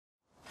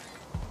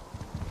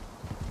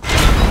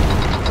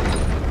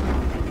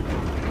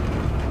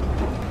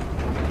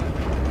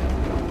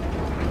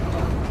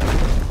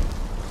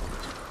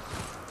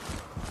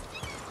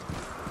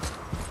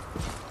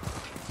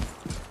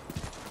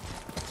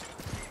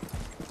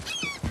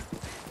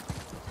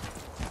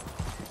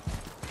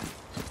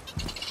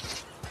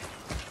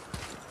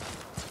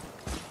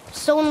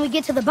So when we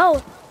get to the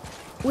boat,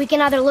 we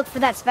can either look for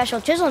that special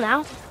chisel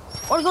now,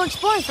 or go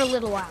exploring for a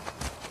little while.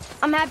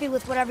 I'm happy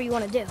with whatever you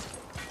want to do.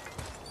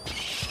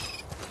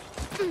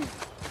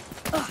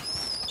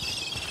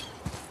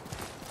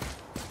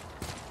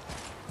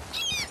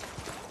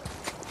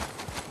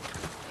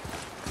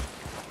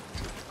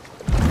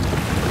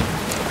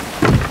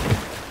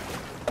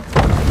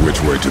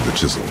 Which way to the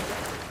Chisel?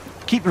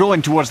 Keep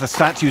rowing towards the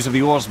statues of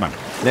the oarsmen,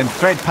 then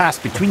thread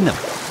past between them.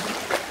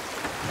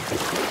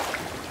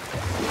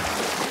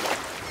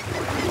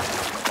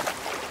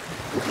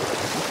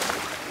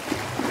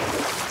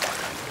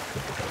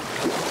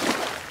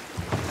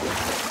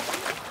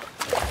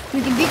 We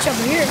can beach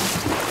over here.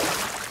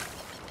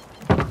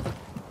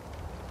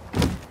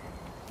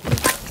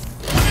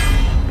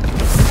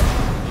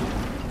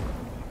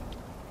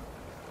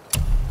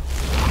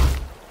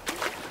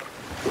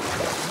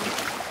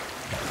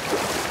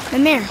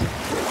 Mimir,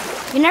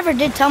 you never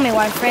did tell me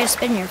why Freya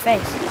spit in your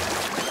face.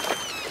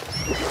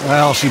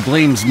 Well, she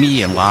blames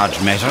me in large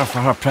measure for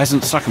her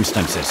present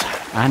circumstances,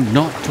 and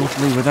not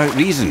totally without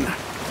reason.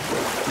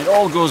 It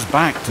all goes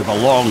back to the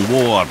long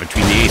war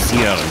between the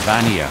Aesir and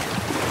Vanir.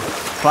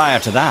 Prior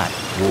to that,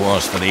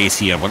 wars for the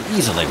Aesir were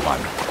easily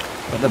won,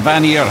 but the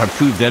Vanir had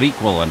proved their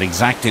equal and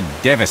exacted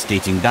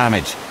devastating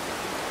damage.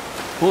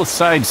 Both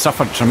sides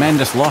suffered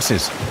tremendous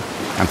losses,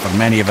 and for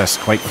many of us,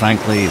 quite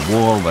frankly,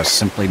 war was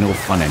simply no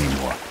fun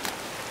anymore,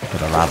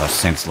 but a rather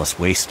senseless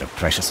waste of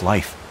precious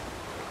life.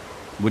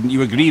 Wouldn't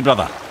you agree,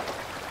 brother?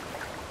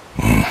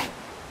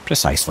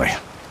 Precisely.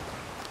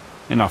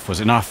 Enough was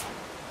enough.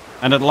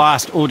 And at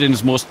last,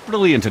 Odin's most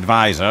brilliant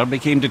advisor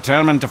became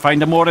determined to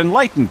find a more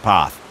enlightened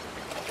path.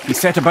 He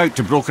set about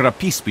to broker a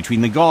peace between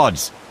the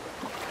gods.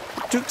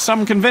 It took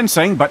some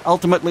convincing, but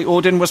ultimately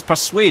Odin was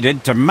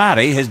persuaded to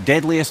marry his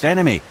deadliest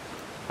enemy,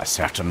 a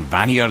certain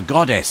Vanir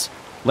goddess,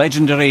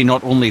 legendary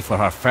not only for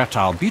her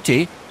fertile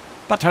beauty,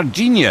 but her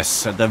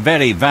genius at the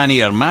very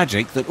Vanir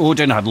magic that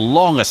Odin had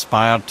long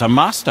aspired to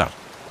master.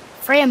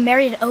 Freya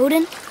married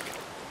Odin?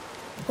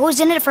 What was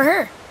in it for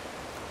her?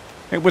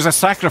 It was a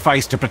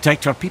sacrifice to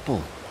protect her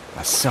people,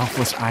 a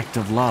selfless act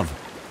of love.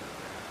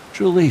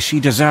 Truly, she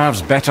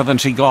deserves better than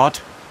she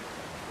got.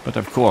 But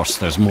of course,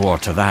 there's more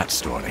to that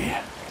story.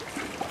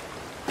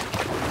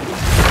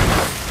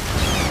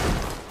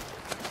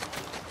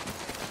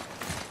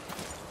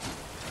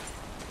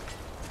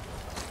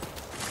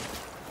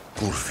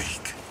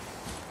 Ulfik,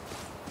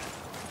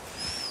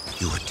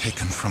 you were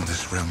taken from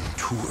this realm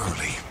too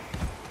early.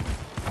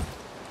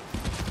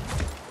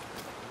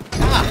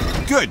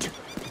 Ah, good!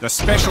 The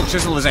special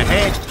chisel is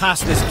ahead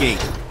past this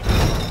gate.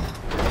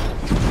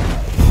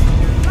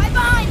 Right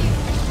behind you!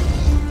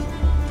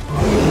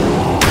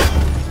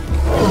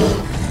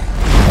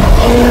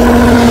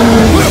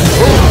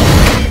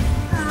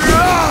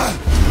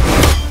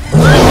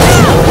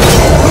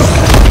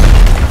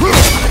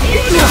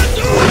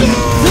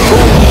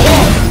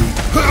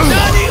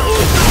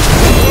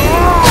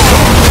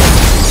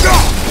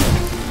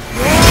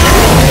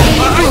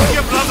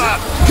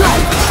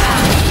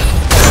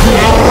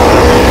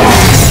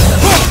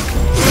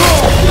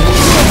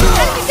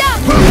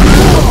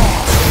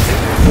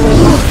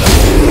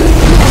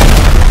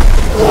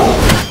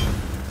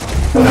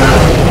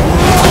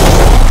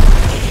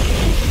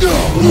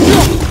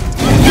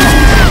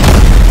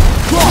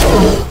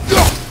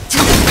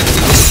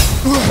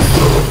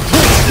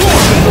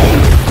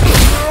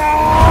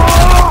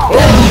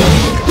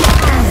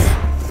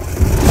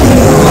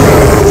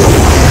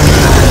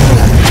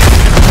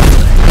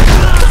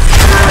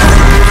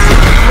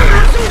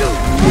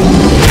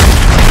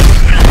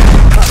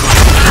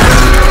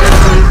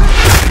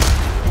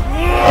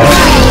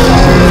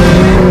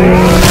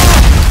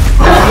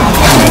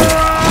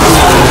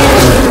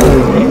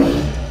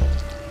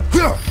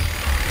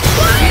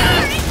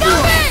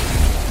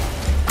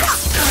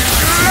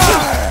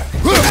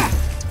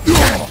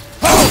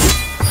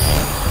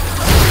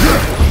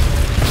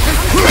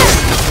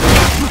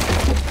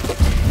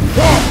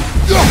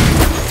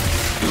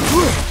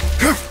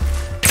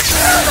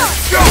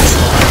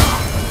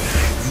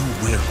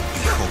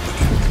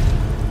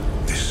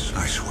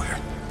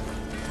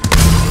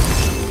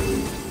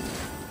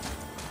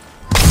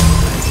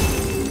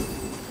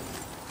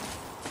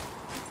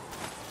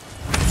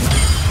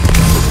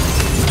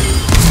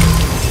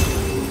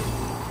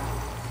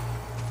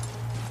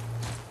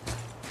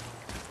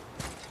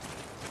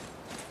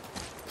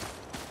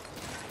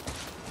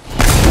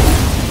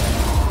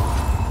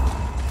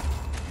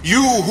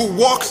 You who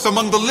walks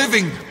among the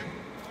living,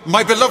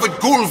 my beloved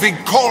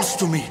Gulvig calls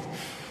to me.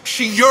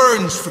 She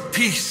yearns for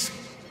peace,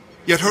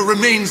 yet her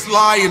remains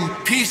lie in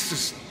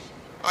pieces.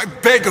 I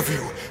beg of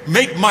you,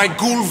 make my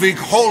Gulvig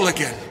whole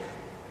again.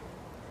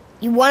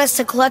 You want us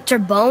to collect her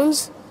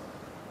bones?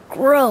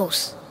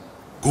 Gross.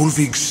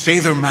 Gulvig's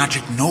Sather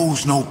magic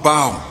knows no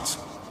bounds.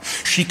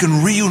 She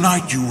can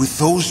reunite you with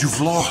those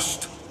you've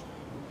lost.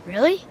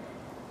 Really?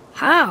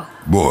 How?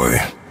 Boy.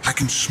 I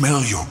can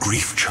smell your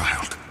grief,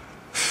 child.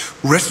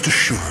 Rest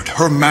assured,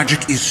 her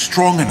magic is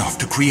strong enough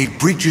to create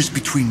bridges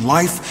between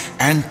life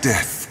and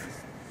death.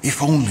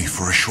 if only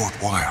for a short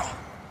while.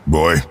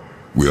 Boy,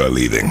 we are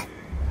leaving.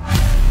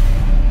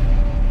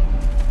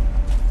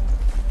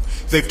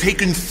 They've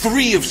taken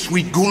 3 of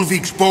Sweet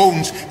Gulvig's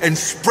bones and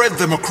spread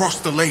them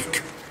across the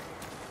lake.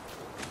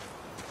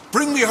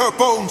 Bring me her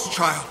bones,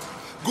 child.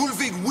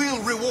 Gulvig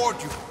will reward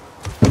you.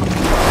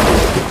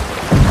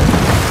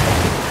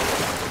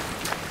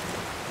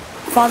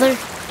 Father,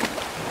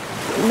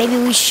 maybe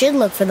we should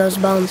look for those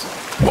bones.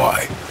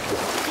 Why?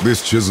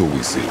 This chisel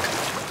we seek,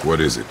 what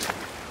is it?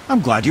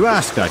 I'm glad you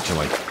asked,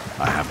 actually.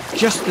 I have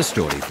just the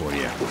story for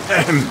you.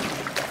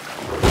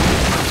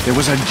 There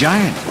was a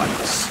giant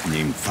once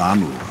named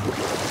Thamur.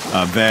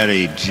 A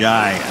very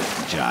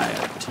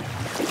giant,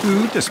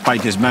 who,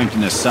 despite his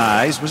mountainous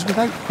size, was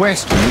without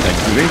question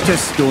the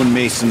greatest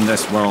stonemason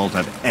this world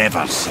had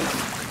ever seen.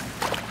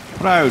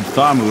 Proud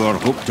Thamur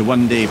hoped to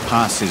one day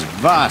pass his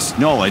vast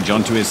knowledge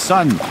on to his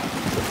son.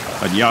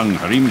 But young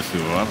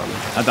Hrimthur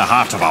had the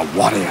heart of a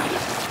warrior.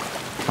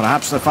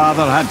 Perhaps the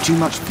father had too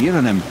much fear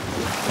in him,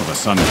 or the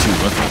son too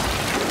little.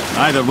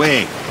 Either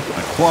way,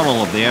 the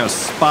quarrel of theirs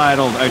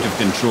spiraled out of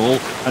control,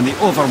 and the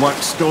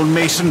overworked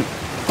stonemason,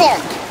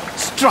 bonk,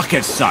 struck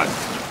his son.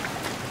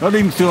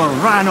 Hrimthur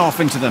ran off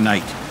into the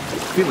night.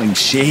 Feeling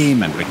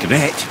shame and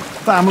regret,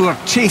 Thamur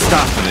chased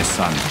after his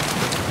son,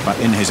 but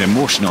in his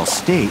emotional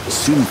state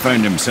soon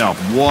found himself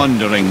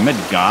wandering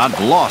Midgard,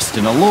 lost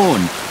and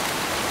alone.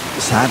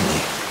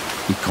 Sadly,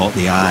 he caught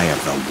the eye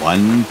of the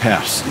one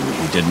person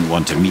he didn't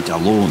want to meet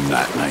alone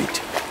that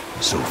night,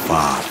 so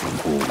far from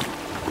home.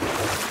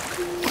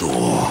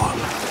 Thor.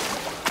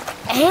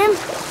 And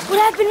what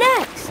happened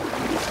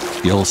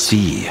next? You'll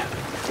see.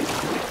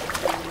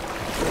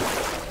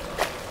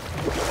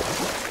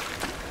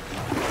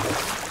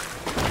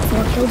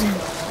 Thor killed him.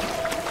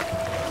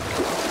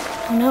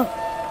 Oh no.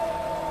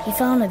 He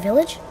fell in a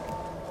village?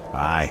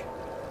 Aye.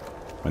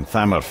 When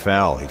Thamur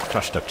fell, he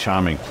crushed a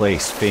charming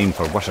place famed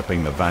for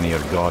worshipping the Vanir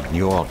god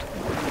Njord.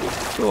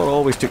 Thor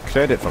always took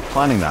credit for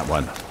planning that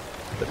one.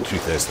 But the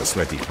truth is, the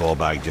sweaty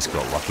ballbag just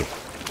got lucky.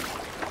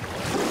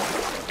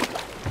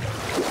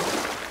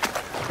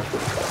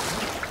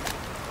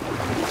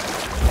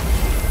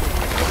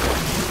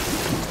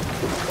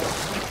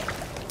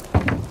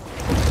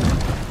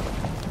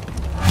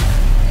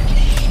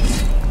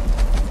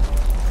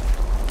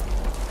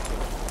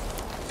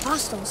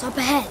 Hostiles up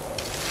ahead.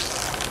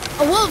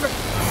 A wolverine!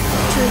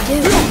 What should we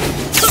do?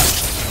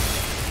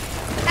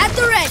 At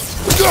the ready!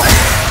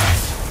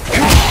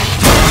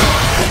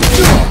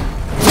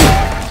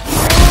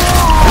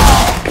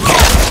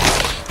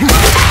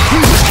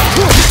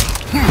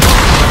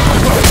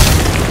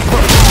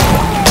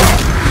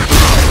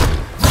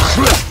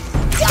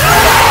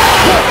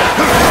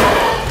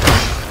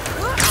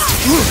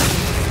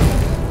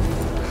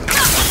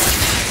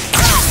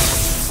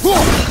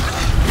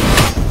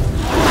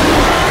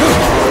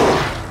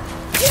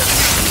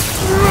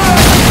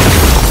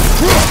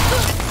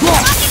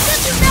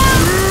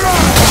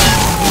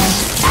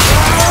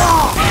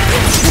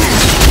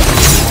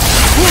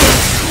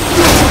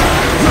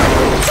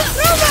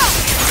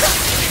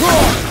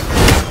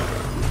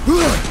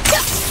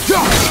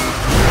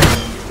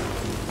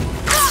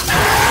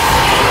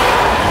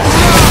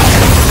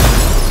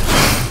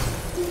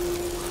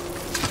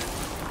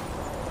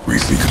 We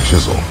seek a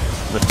chisel.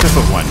 The tip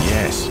of one,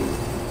 yes.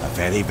 A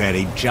very,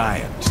 very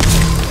giant.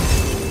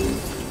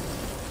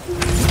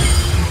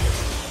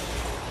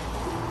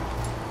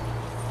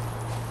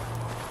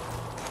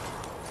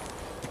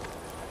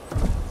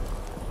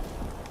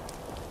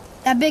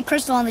 That big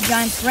crystal on the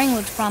giant's ring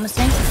looks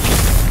promising.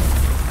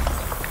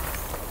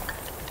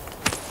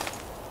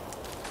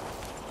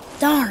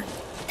 Darn,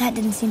 that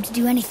didn't seem to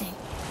do anything.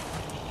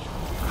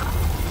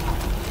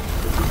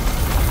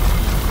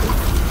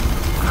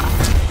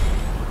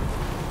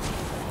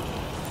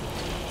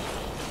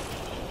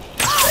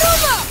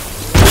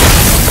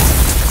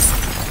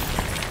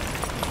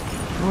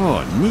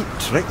 Oh, neat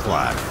trick,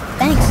 lad.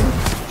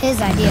 Thanks.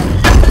 His idea.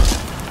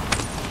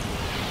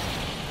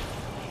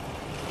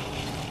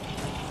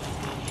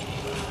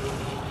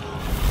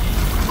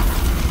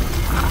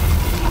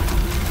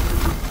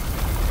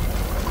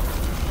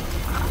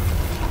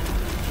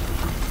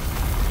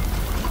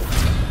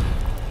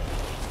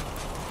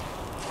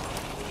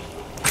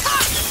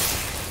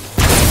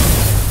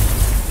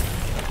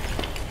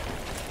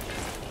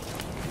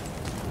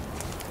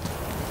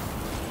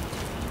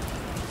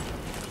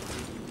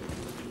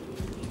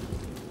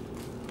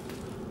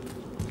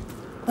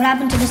 What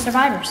happened to the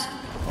survivors?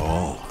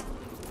 Oh,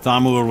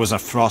 Thamur was a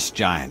frost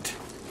giant.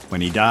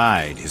 When he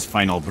died, his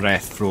final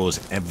breath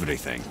froze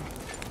everything.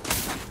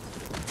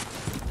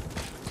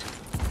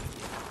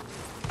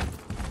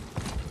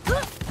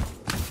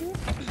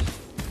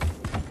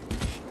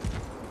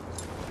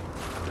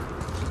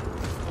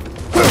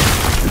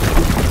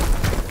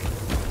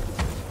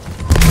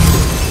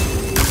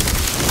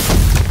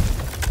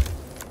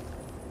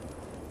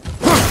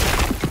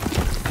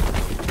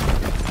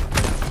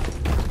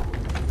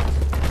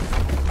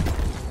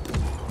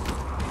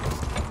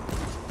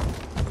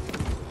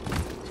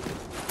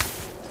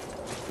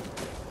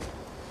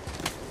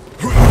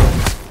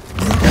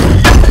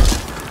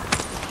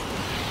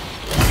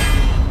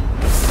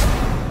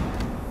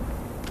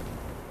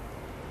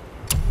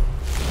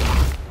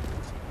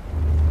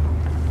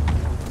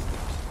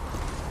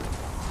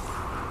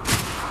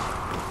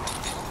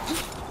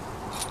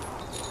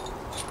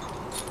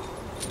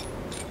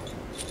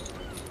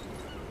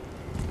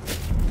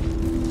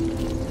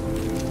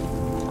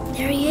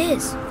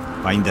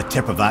 Find the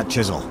tip of that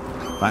chisel.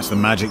 That's the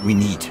magic we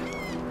need.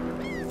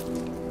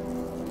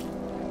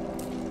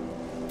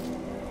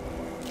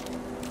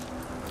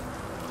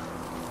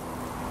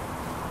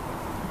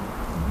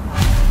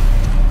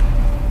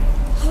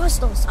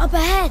 Hostiles up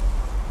ahead.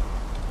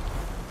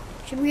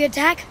 Should we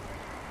attack?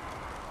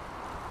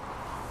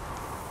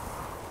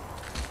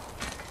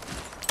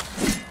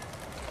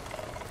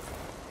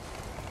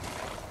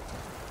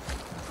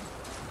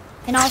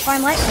 An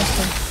all-fine light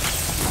system.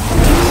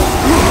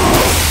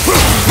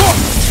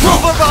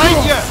 Over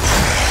behind you!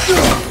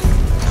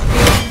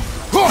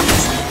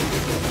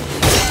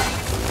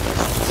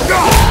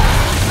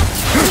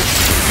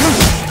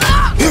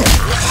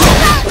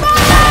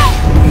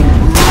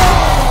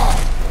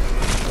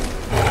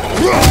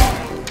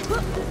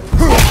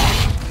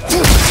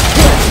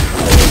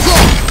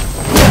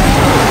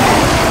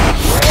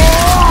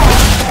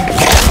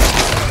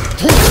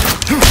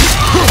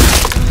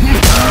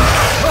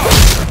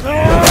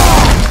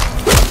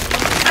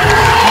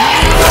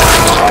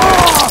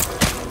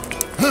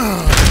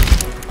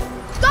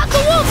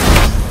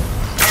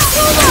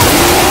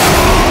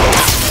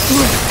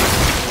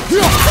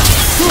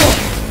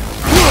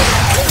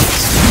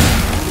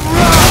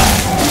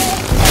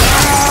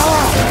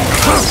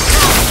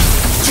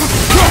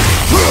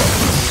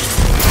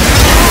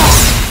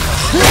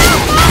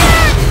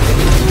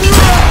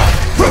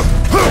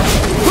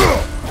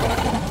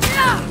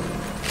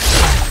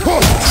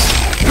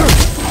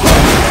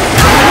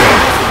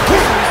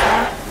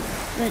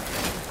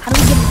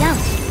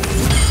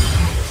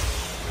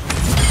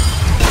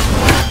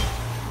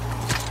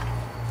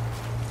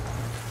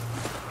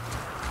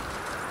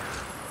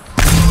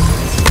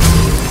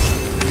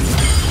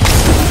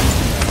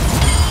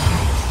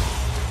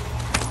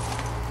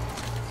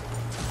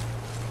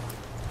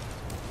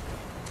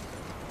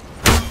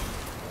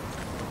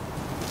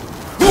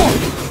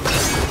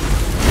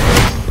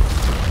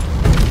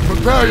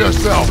 Prepare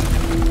yourself!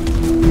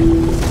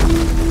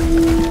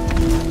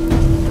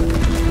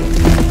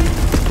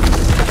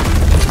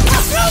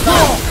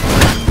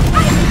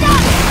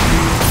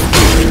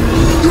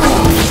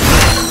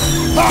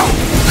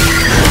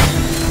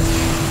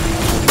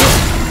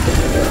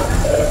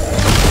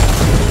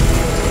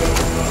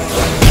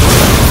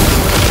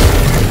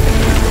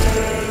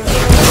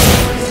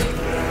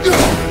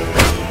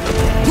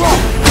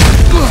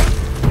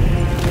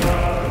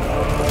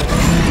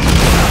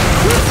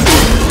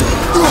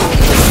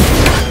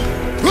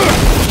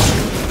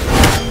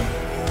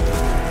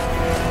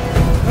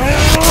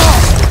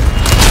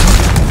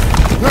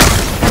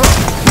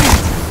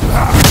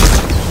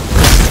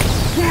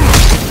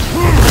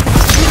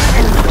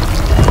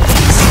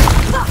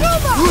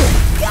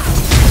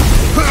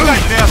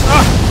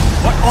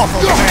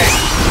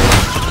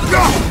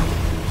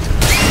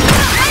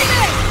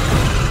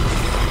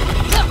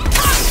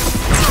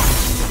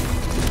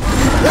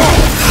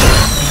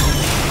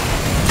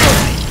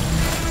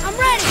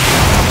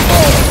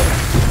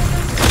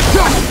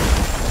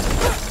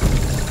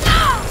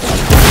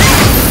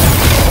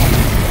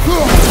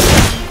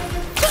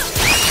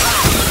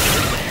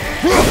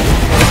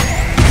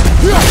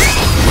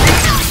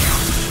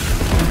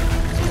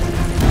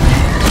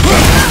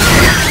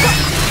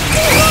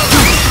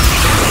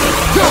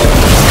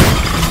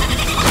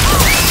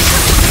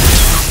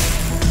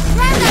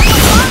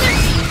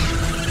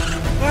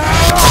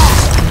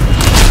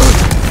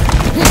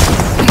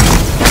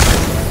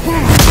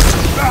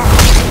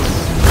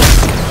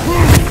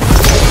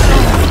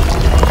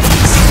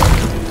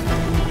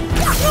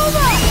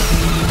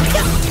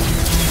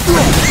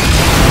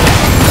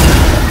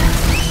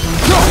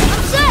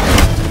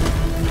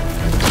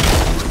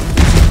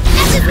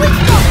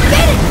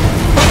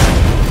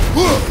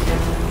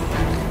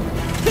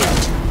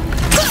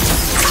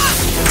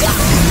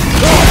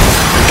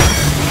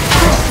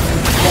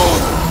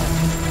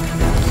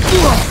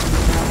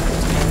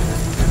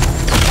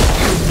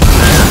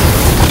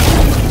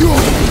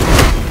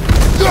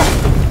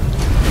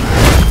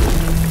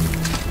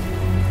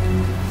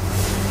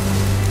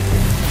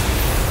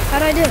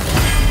 How'd I do?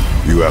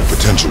 You have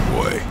potential,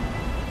 boy.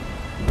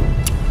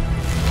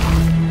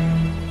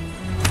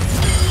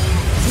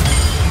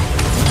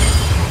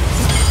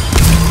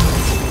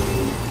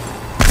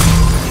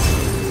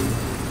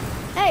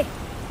 Hey,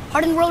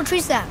 hardened roller tree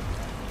sap.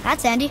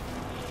 That's handy.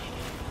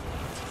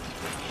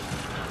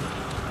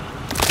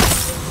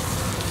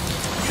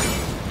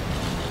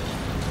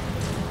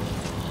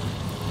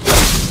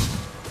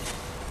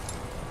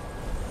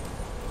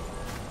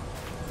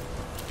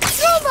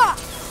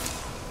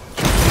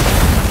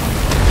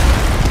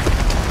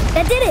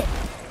 That did it!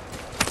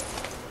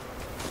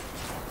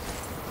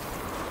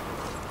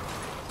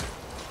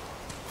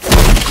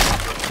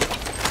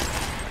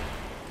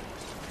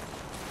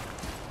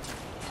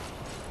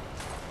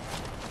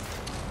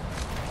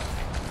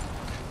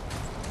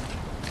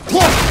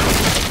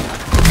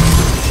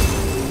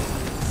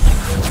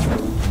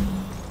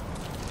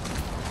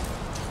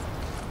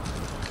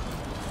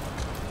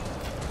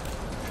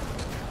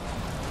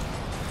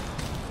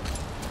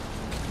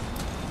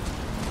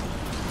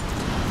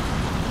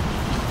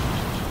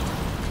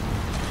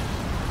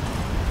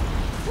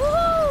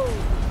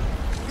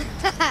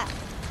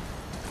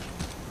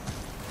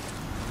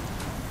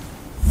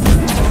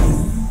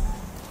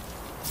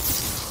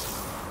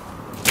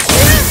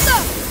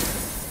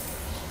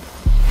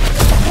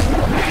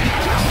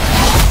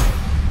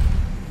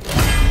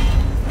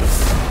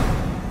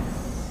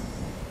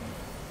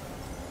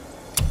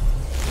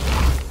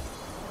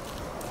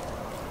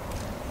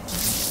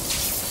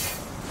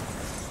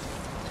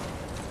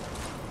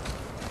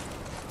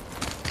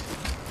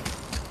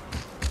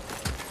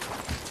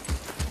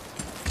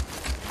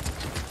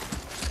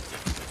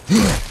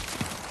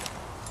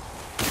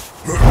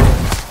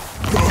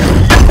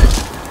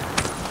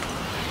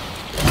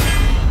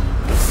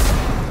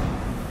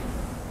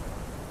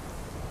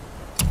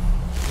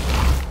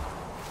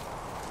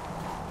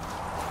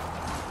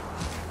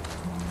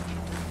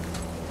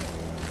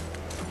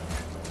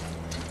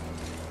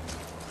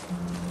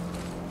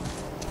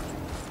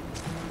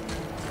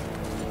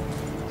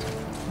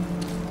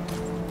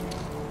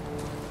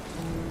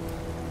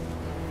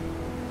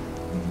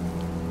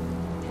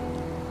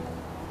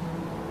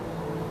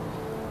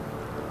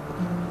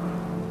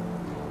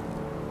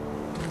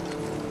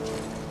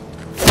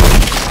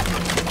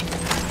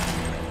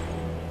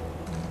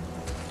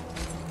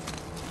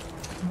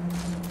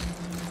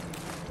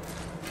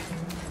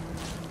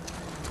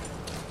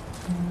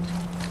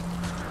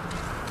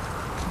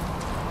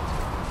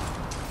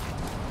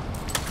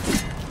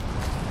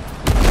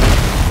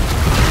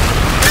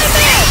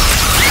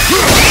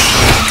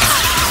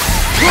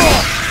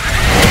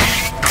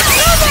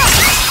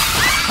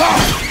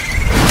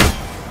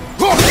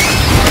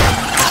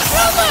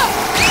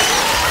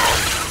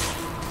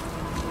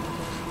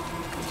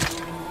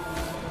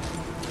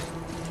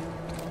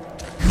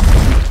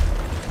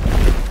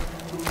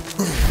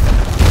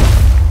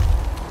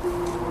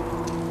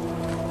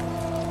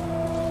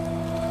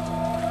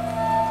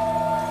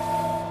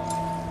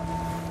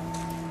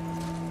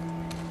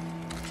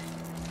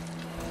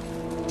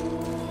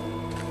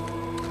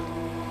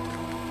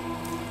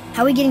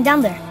 How are we getting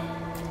down there?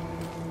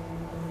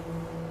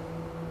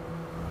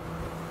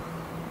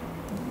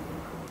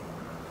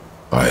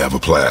 I have a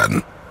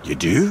plan. You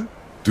do?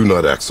 Do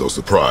not act so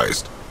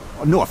surprised.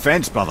 Oh, no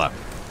offense, brother,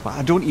 but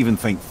I don't even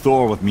think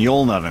Thor with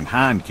Mjolnir in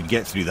hand could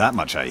get through that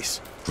much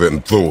ice.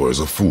 Then Thor is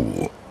a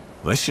fool.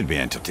 This should be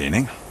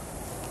entertaining.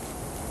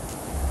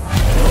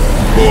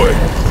 Boy.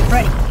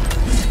 Ready.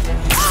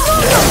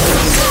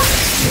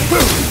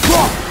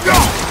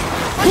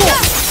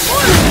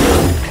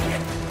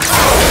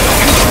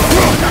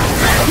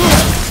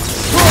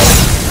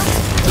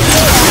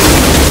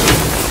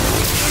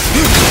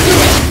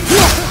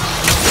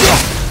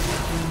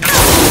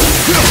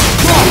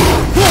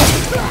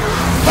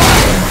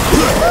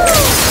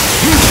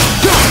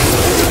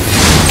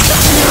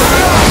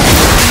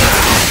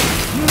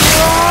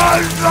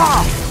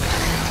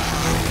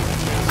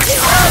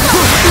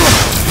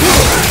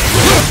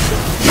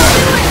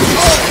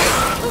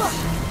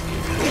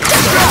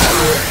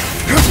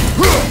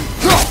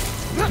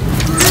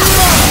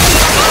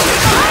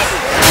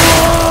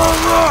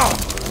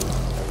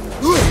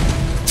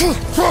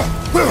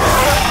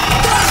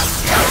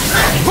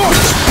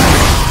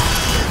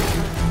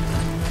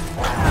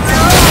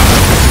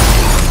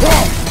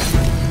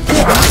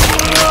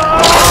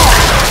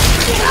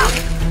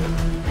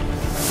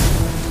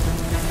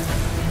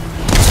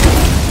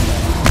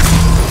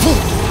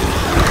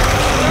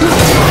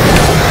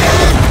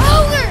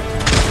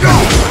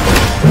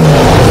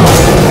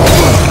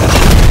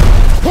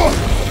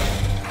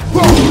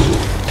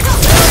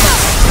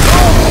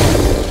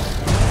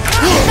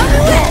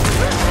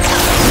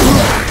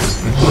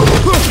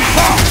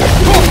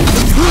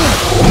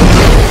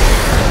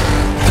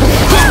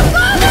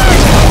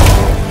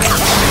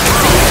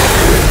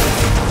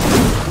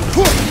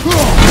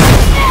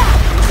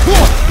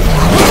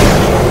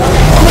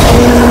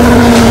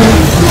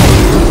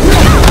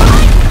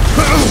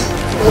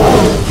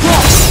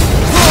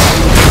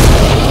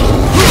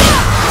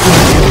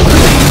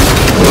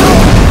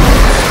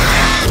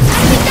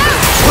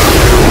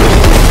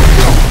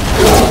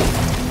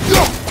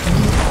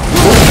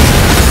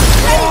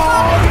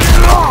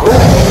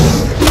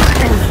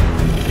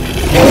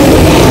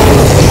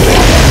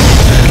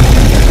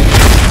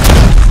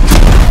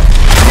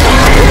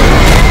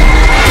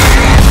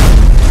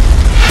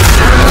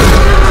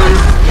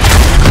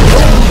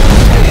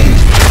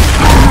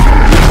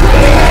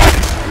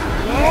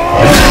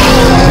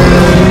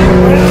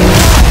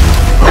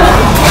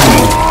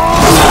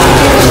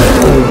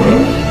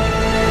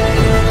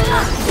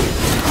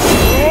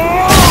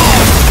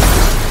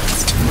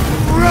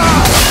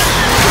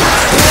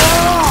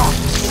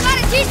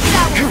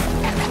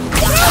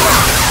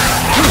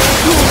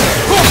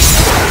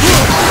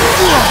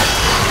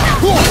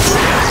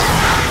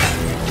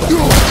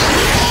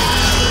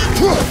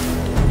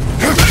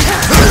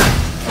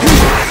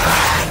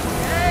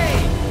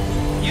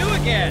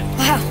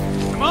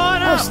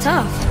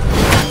 Tough.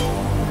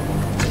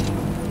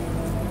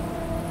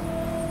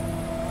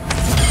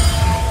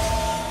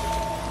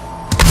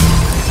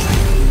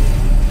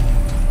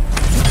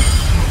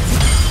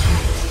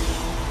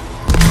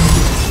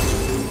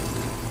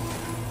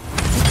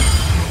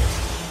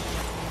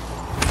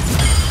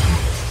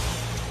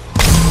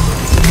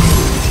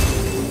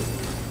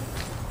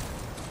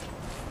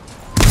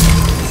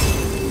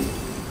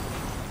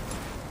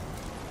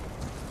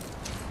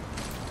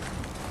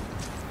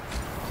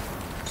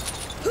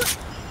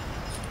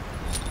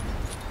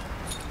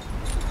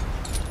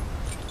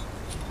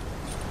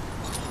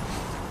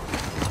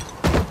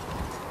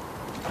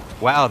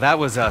 Wow, that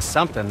was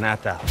something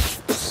at the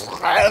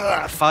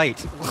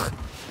fight.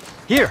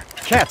 Here,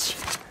 catch.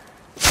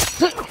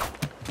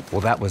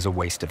 Well, that was a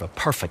waste of a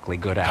perfectly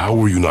good How hour.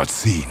 were you not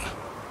seen?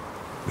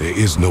 There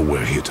is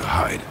nowhere here to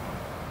hide.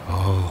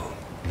 Oh,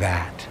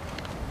 that.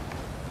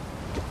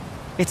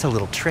 It's a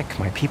little trick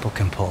my people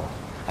can pull.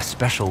 A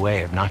special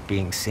way of not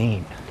being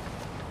seen.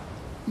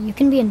 You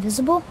can be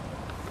invisible?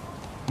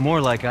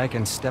 More like I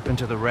can step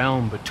into the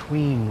realm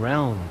between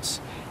realms.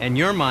 And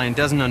your mind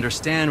doesn't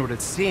understand what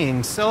it's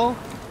seeing, so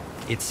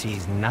it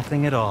sees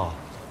nothing at all.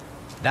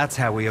 That's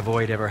how we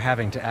avoid ever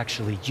having to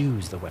actually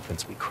use the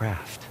weapons we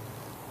craft.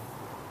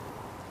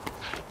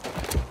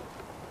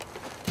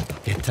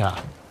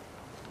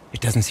 It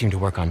doesn't seem to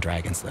work on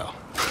dragons, though.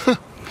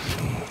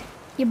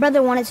 Your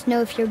brother wanted to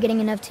know if you're getting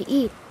enough to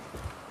eat.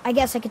 I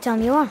guess I could tell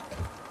him you are.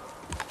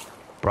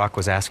 Brock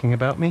was asking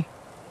about me?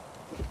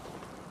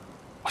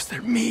 Was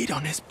there meat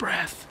on his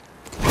breath?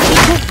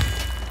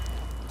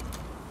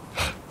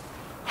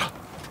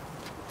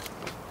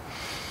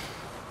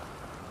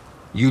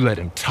 You let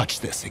him touch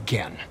this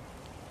again.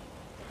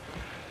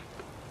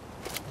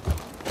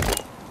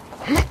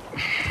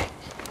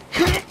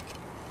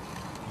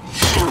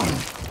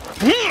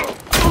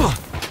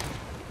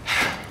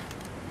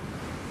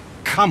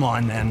 Come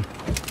on, then.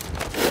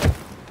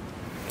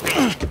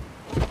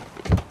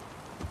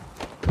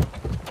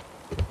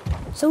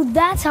 So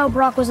that's how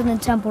Brock was in the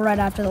temple right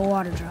after the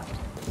water dropped.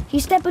 He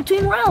stepped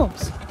between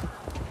realms.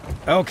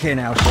 Okay,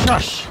 now,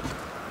 shush!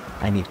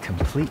 I need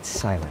complete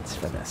silence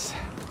for this.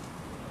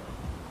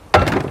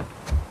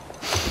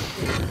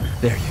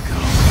 There you go.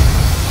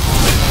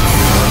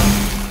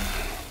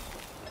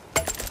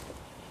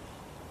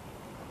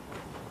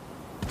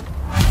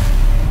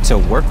 To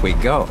work we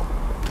go.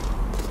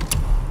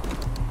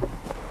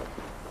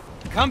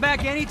 Come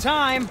back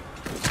anytime.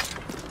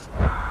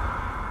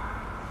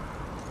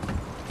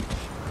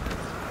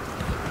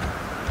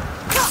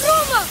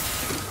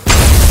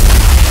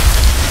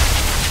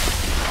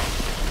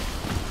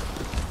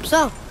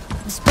 So,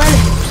 the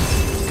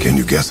splendor. Can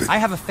you guess it? I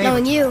have a favor.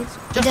 Knowing you, it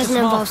Just a doesn't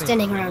small involve favor.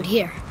 standing around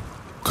here.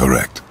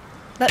 Correct.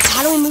 But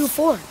how do we move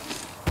forward?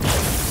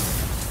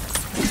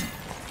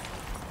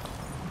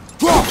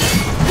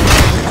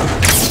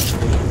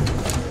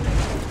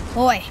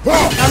 Boy,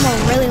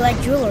 Elmo really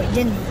liked jewelry,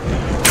 didn't he?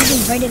 He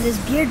even braided his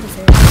beard with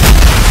it.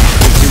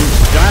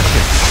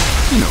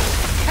 You know,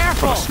 Careful!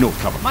 from a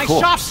snow-covered My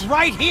corpse. shop's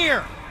right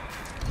here!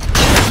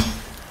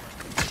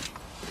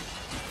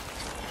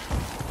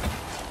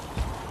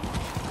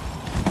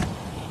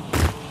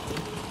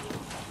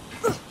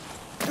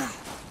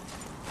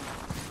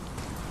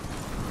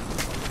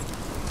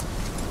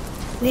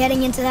 We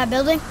heading into that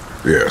building?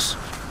 Yes.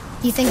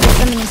 You think there's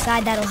something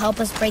inside that'll help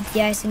us break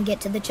the ice and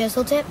get to the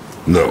chisel tip?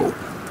 No.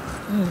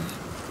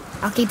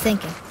 I'll keep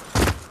thinking.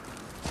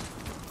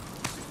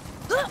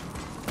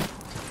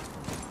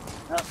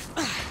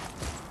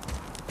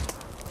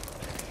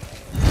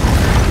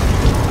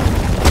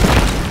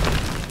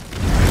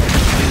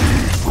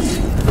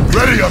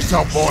 Ready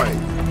yourself, boy!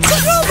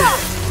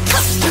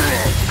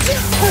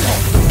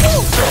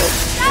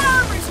 That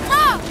armor's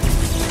tough!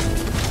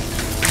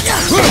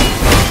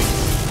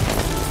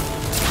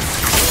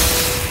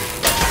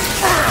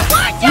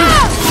 Watch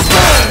out!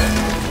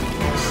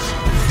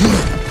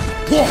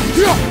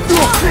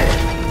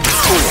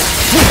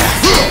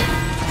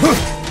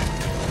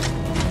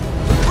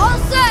 All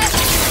set!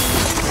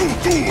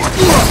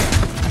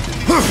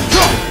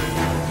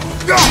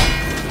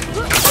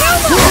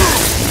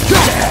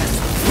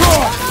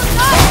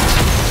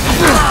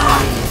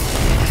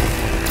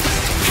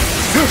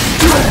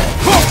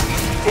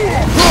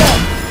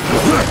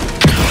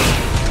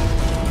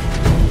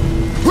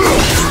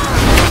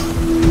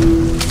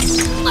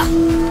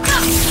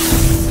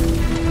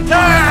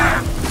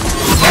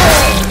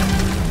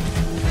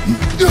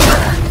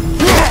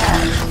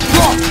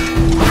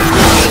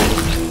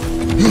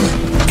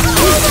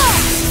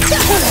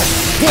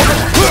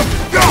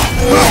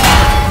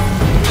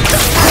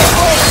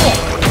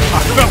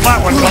 That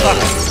one, brother!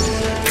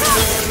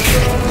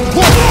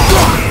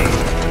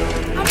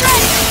 I'm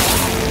ready!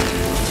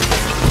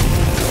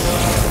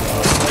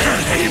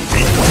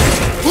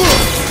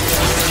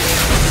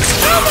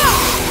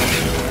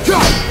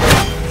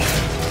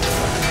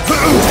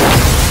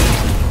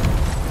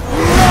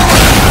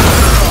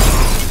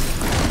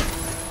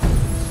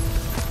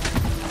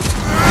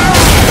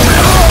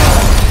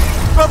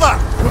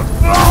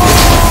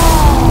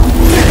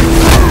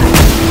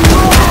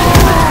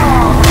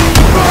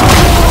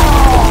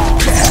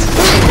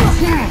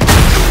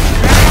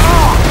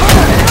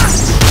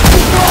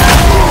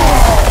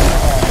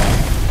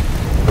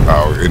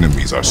 Our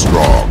enemies are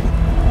strong.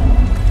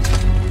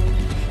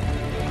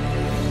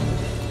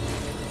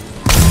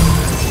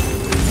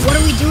 What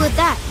do we do with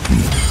that?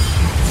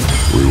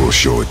 We will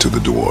show it to the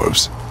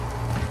dwarves.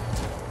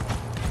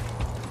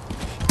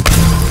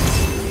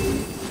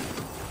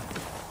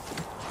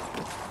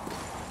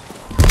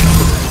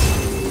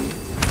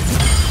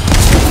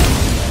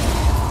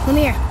 Come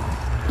here.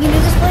 You knew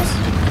this place?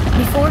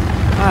 Before?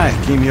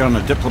 I came here on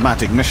a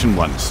diplomatic mission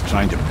once,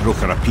 trying to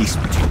broker a peace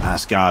between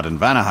Asgard and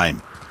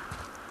Vanaheim.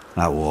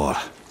 That war.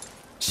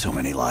 So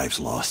many lives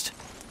lost.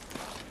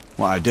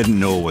 What I didn't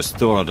know was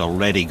Thor had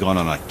already gone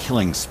on a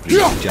killing spree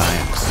of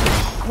giants.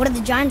 What did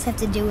the giants have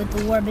to do with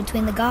the war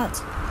between the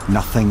gods?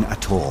 Nothing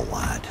at all,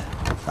 lad.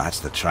 That's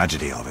the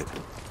tragedy of it.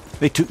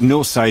 They took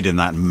no side in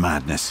that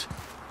madness.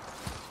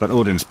 But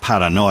Odin's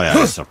paranoia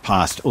is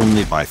surpassed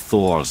only by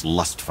Thor's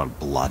lust for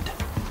blood.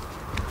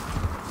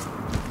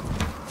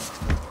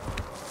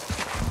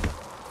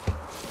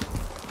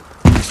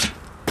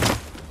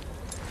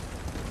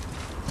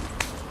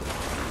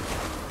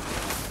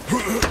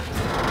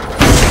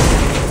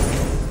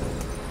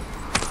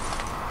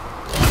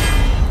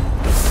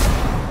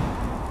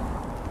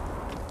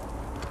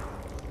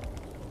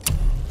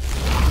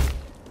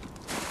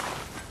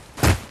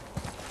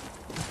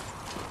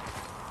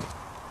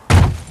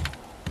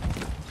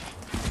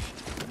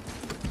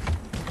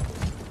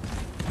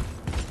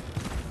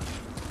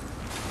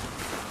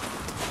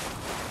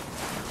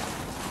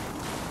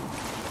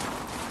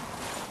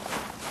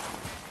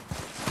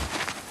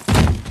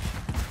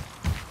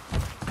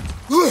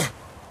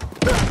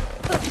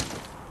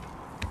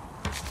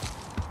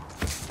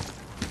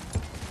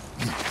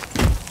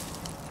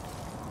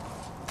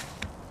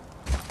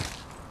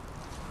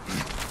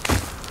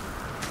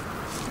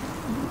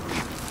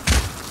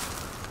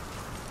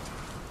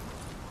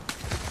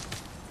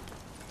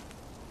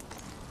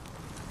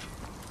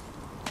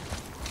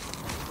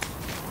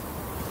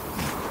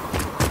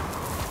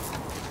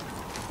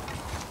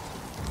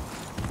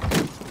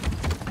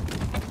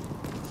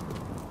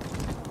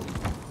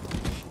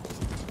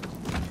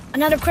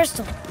 Another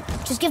crystal.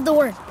 Just give the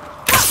word.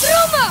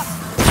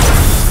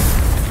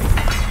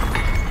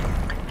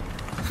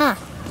 Huh.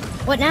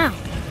 What now?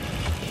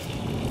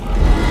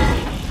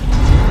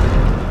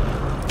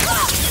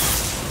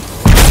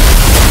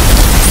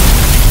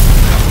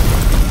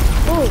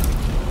 Ooh,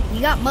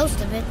 you got most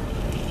of it.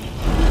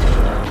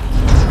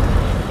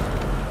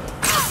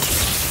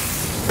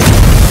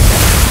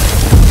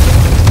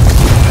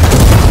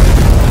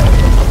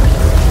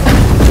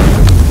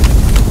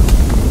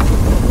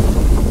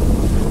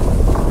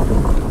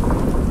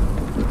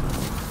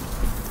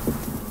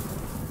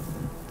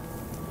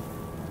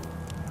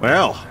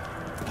 Well,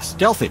 a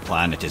stealthy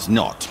plan it is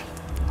not.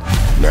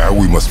 Now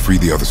we must free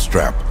the other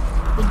strap.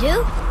 We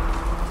do?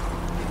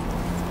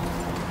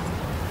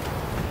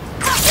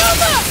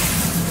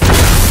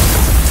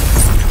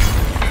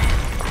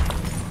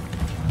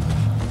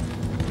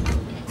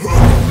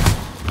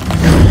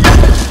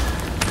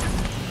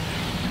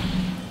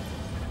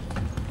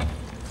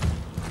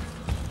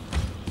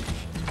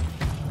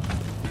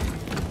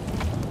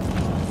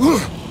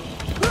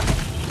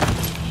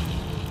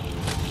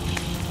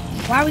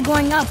 Why are we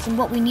going up when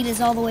what we need is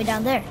all the way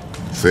down there?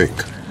 Think.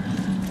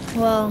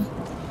 Well,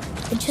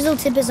 the chisel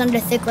tip is under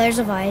thick layers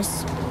of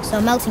ice, so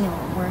melting it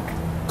won't work.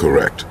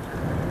 Correct.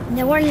 And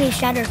there weren't any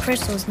shattered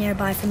crystals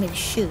nearby for me to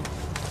shoot,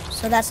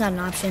 so that's not an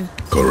option.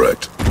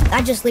 Correct.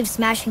 That just leaves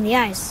smashing the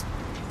ice.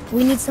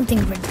 We need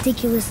something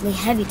ridiculously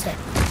heavy to...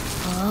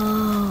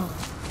 Oh,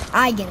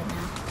 I get it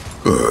now.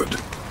 Good.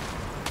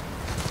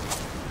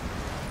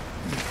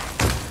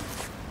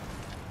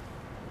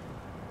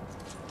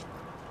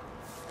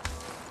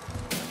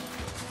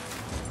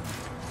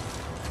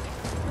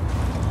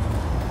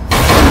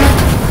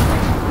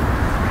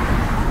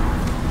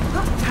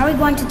 How are we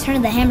going to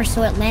turn the hammer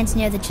so it lands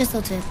near the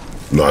chisel tip?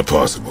 Not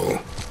possible.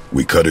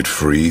 We cut it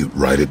free,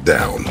 write it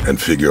down, and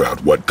figure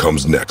out what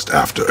comes next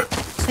after.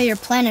 So your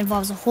plan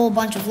involves a whole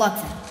bunch of luck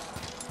then?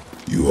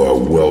 You are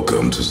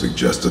welcome to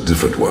suggest a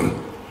different one.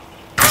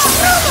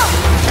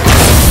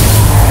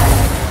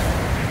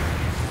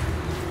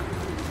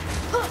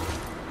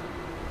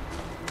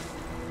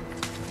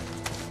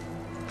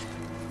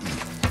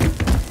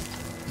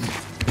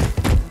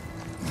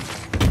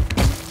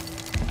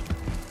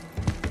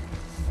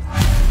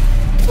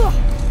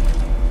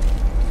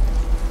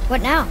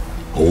 What now?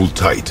 Hold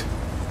tight.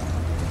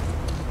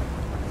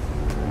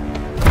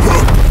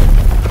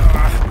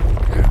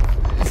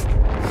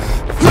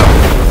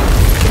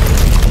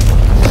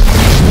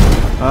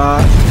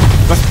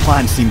 This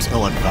plan seems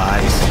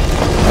ill-advised.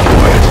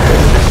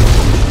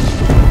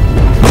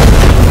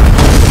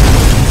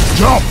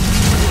 Jump!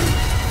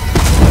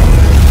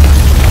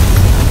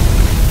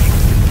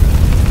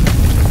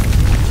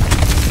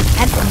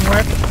 That didn't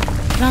work.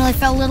 It only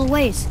fell a little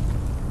ways.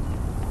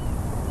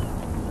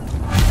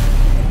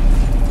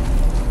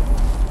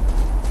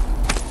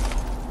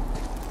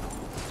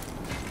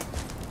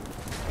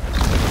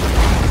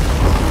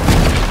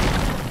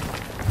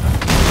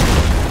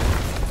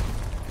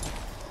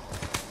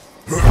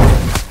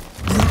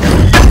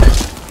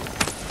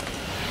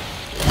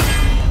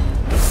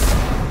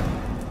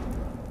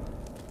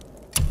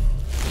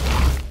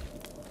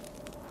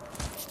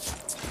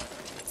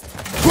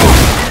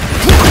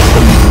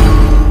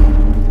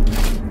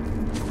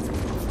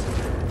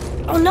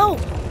 Oh no!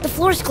 The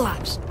floor's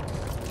collapsed.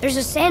 There's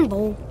a sand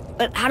bowl,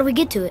 but how do we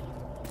get to it?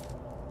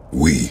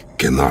 We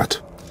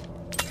cannot.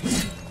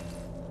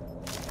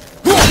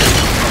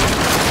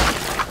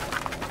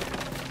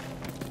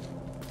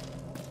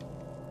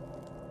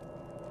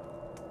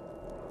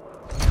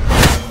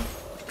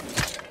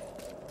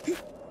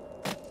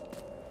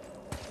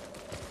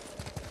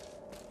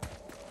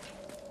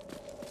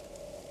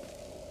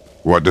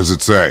 What does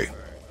it say?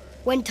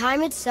 When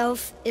time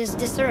itself is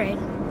disarrayed,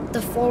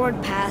 the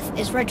forward path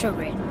is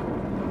retrograde.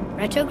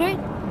 Retrograde?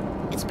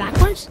 It's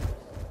backwards?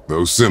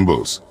 Those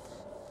symbols.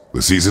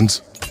 The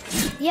seasons?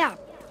 Yeah,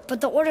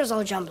 but the order's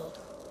all jumbled.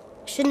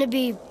 Shouldn't it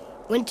be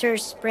winter,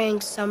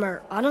 spring,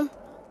 summer, autumn?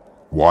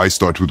 Why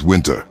start with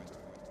winter?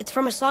 It's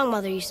from a song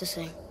Mother used to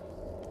sing.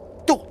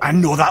 Oh, I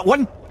know that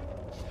one.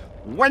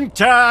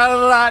 Winter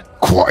that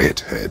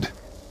Quiet, head.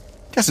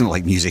 doesn't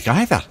like music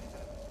either.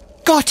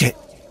 Got it.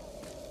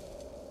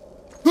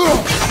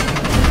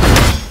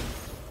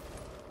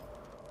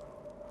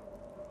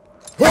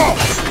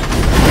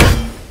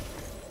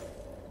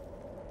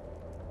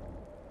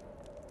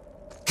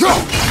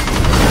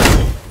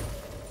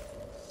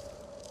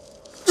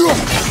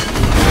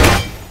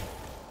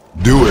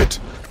 Do it.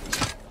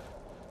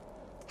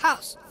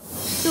 House.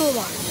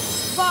 Duamar.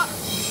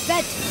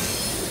 Bed.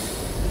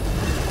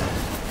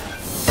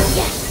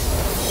 Yes!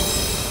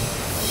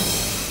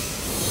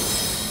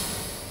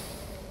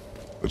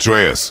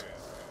 Atreus,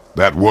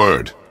 that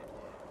word.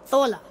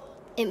 Thola.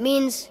 It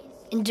means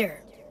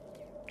endure.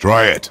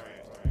 Try it.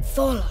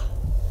 Thola.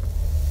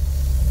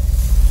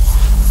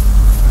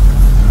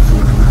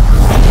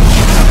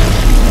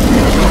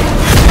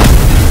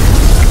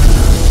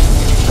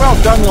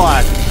 Well done,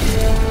 lad.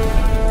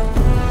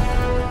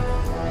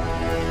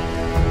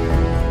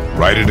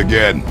 Write it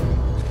again.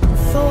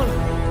 Thola.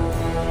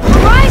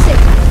 We're rising!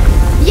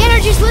 The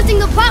energy's lifting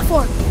the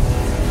platform!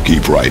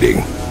 Keep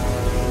writing.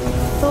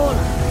 Thola.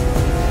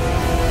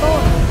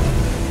 Thola.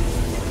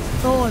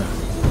 Thola.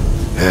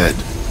 Head,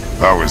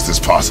 how is this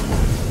possible?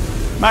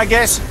 My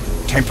guess?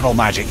 Temporal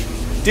magic.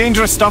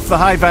 Dangerous stuff the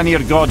High Vanir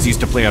gods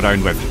used to play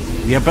around with.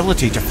 The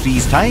ability to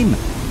freeze time.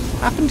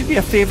 Happened to be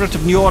a favourite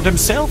of Njord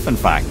himself, in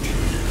fact.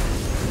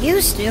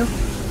 Used to.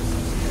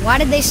 Why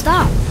did they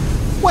stop?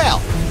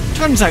 Well,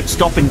 turns out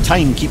stopping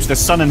time keeps the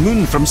sun and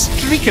moon from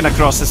streaking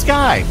across the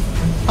sky.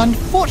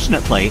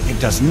 Unfortunately, it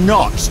does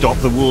not stop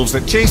the wolves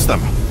that chase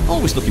them,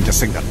 always looking to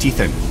sink their teeth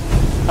in.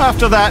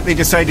 After that, they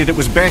decided it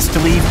was best to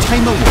leave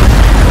time alone.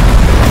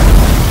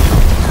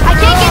 I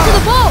can't get to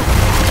the bow!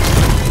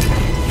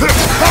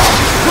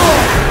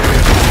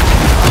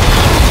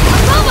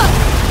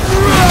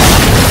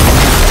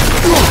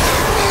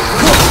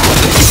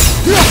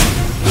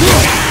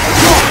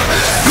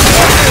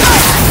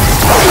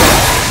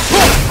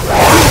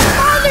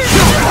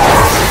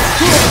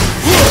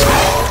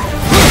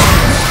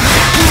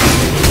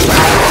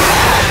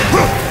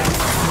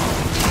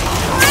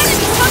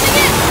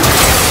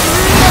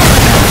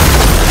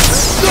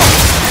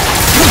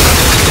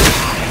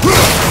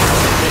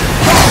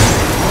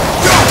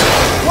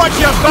 Watch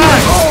your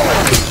back!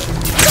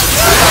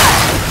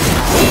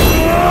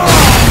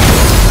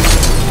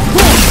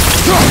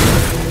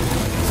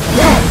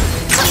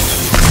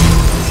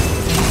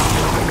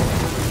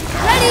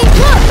 Ready?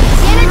 Look!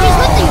 The energy's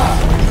lifting us!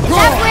 It's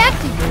halfway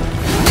empty!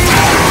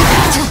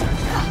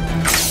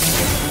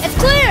 It's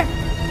clear!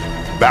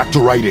 Back to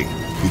writing,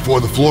 before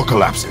the floor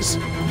collapses.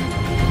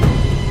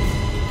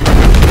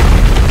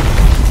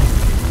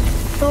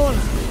 Thola.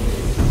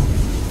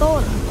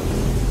 Thola.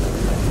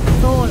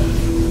 Thola.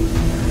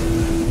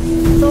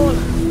 Thola.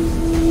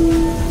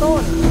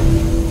 Thola.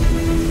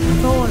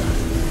 Thola.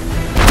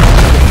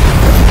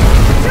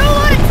 Throw a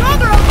lot of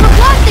stronger or we're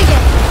blasting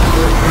it!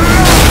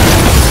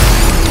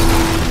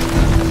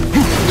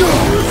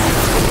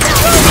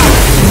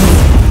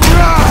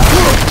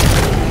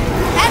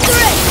 Answer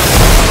it!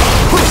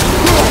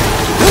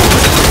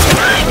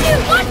 Behind you!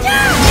 Watch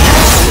out!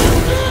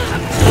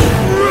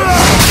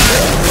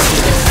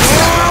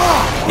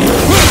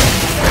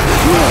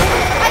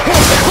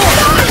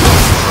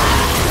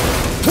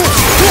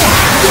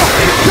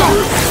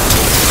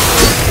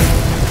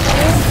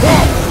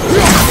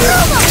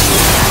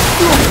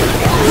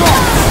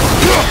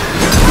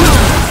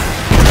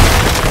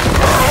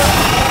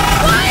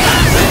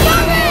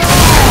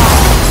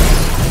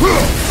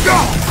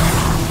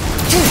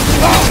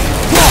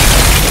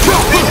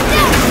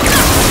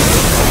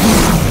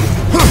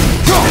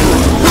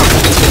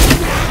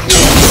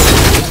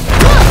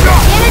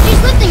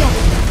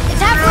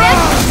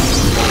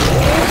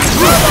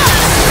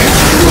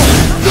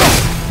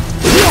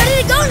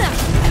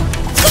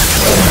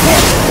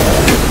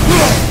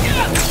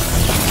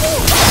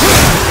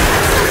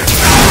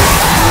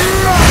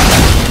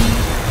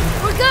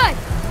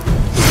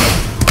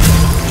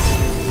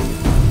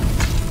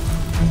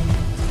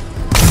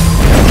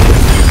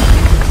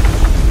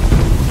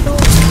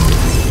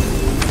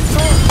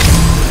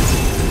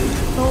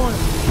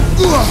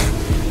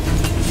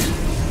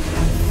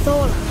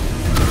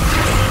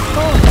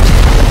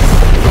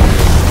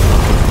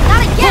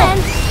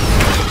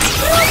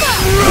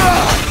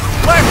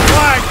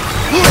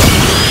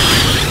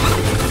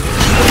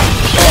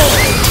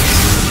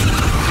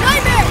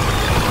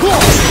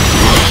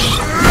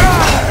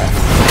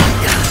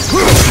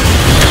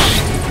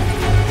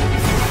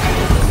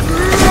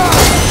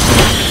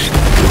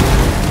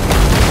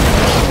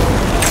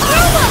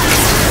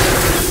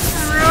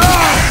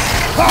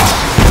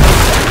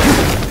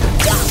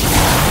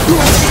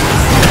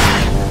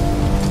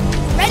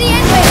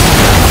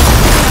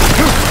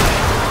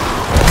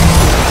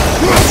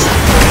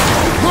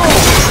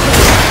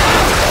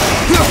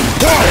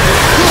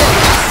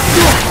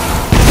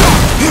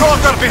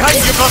 Behind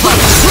you, brother!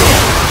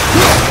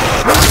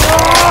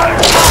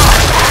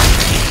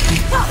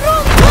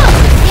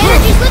 The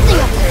energy's lifting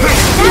up.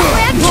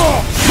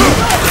 That's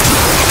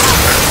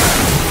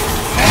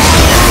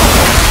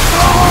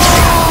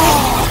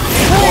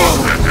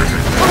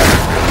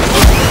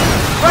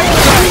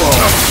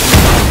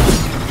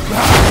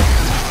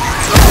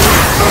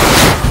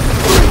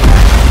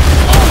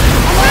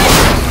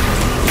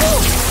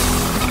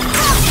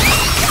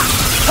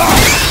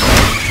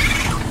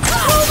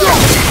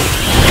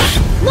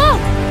Look!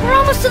 We're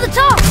almost to the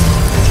top!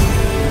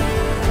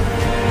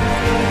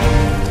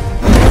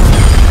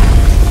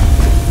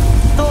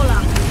 Thola.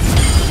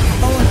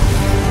 Thola.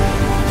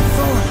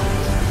 Thola.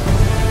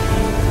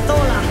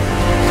 Thola.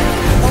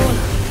 Thola.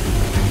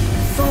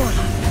 Thola.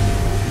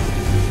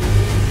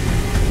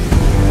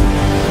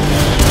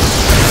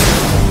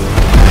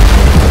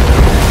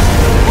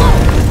 Whoa!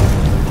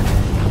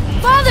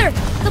 Father!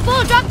 The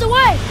ball dropped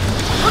away!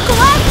 We're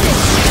collapsing!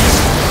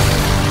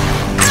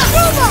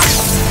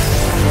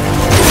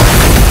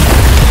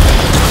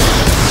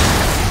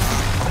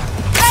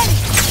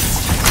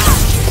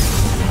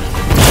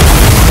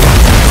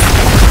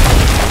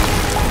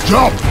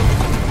 Jump!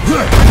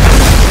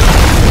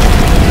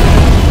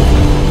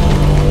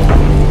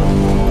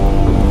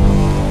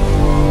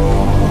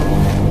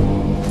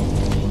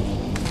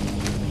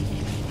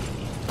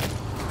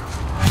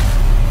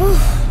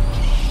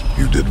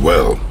 You did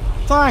well.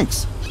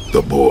 Thanks.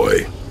 The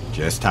boy.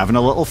 Just having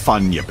a little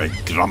fun, you big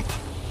grump.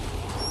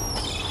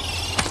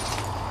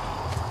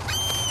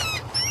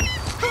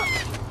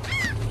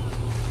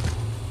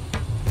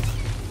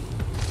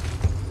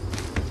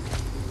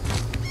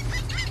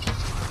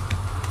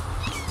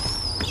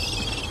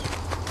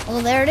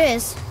 Well, there it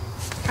is.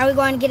 How are we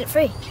going to get it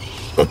free?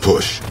 A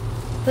push.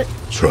 But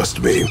Trust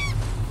me.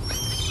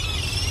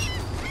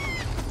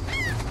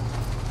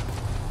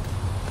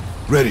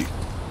 Ready.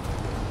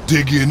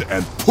 Dig in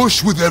and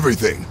push with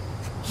everything.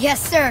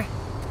 yes, sir.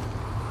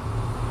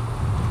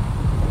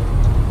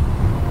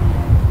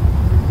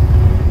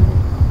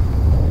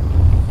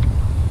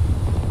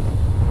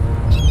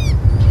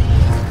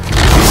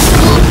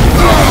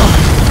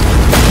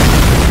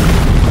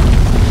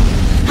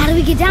 How do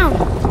we get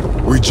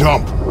down? We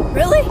jump.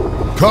 Really?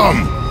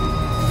 Come.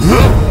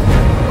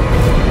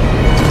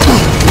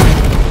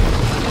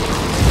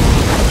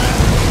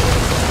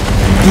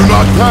 Do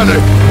not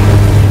panic.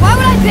 Why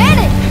would I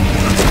panic?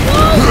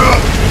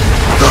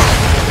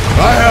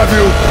 I have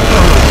you.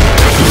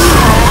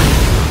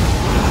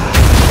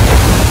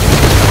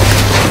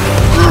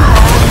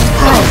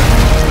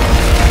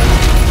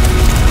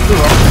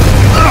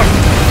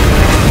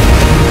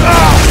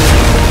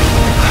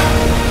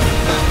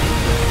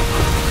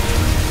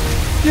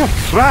 You're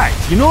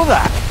cracked, you know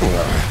that?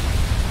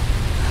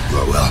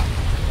 Well.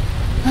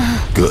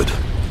 Good.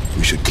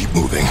 We should keep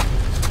moving.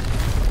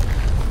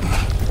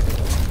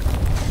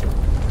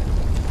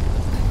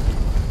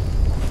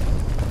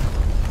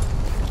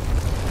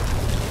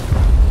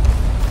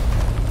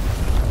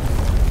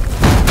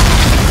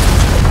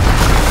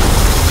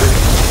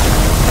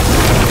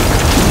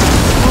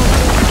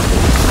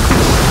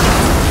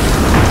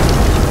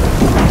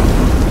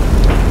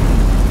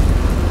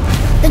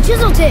 The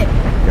chisel tip.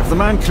 Give the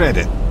man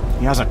credit.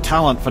 He has a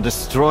talent for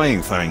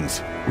destroying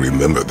things.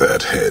 Remember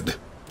that head.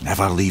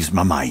 Never leaves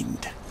my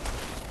mind.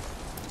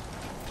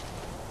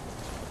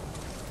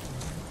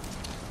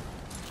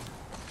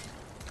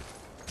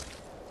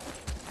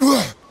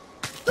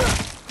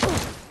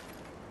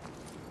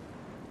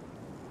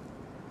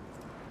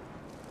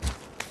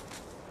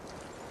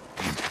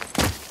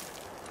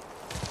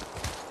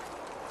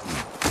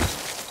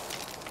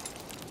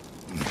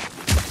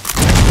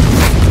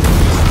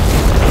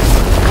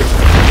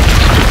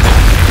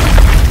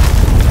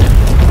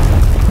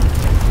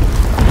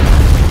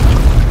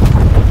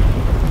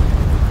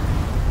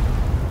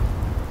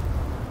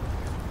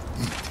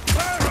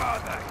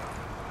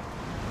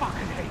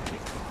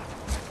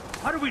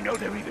 How do we know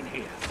they're even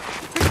here?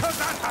 Because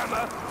that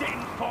hammer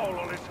didn't fall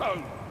on its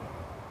own.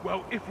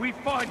 Well, if we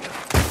find them,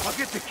 I'll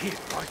get the kid,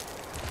 right?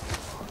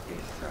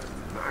 It's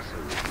a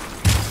massive...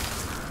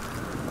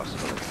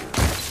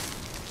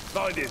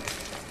 Find it.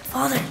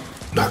 Father.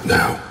 Not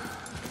now.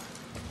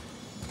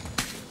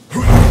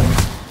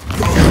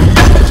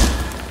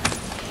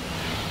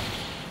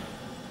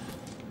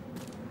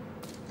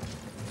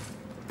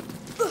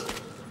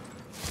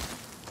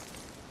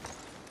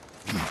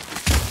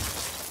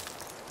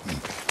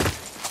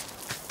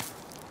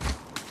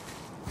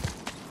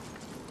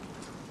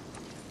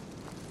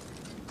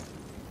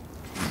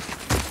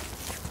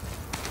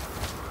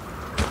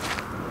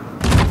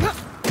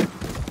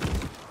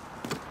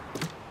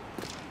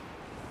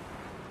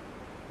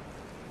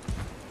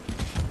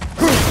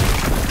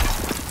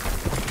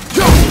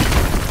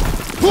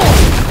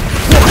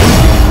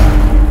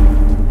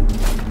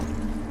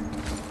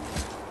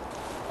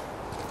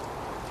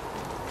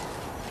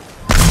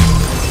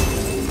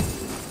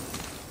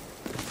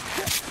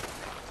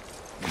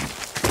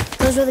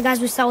 Those were the guys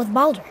we saw with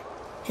Baldur.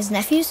 His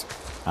nephews?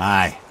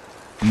 Aye.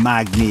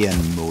 Magni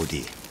and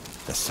Modi,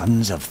 the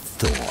sons of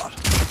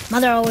Thor.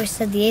 Mother always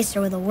said the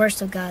Aesir were the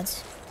worst of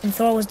gods, and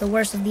Thor was the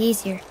worst of the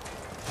Aesir.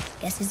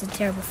 Guess he's a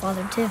terrible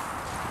father, too.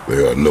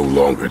 They are no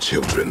longer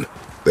children.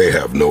 They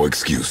have no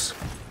excuse.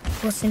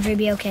 Will Sindri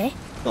be okay?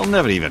 They'll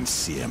never even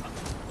see him.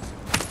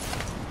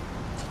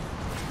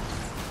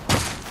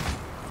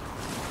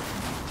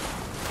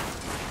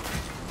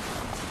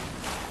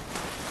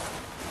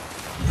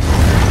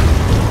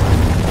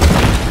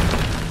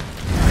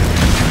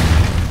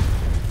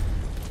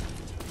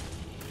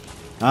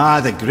 Ah,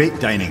 the great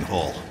dining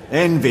hall.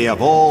 Envy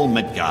of all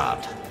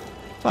Midgard.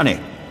 Funny,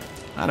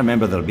 I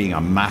remember there being a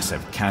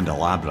massive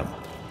candelabrum.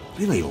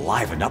 Really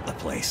livened up the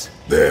place.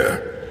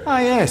 There.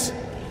 Ah, yes.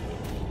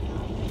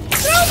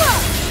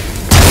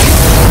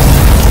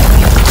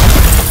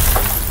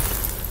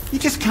 You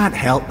just can't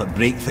help but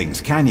break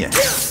things, can you?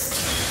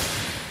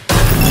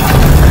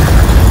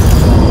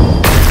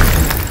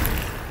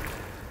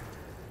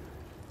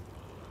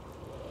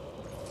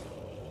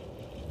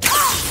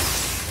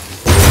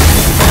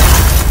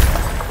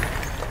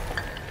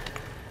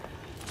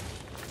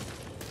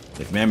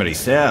 If memory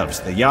serves,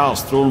 the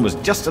Jarl's throne was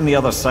just on the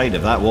other side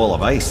of that wall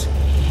of ice.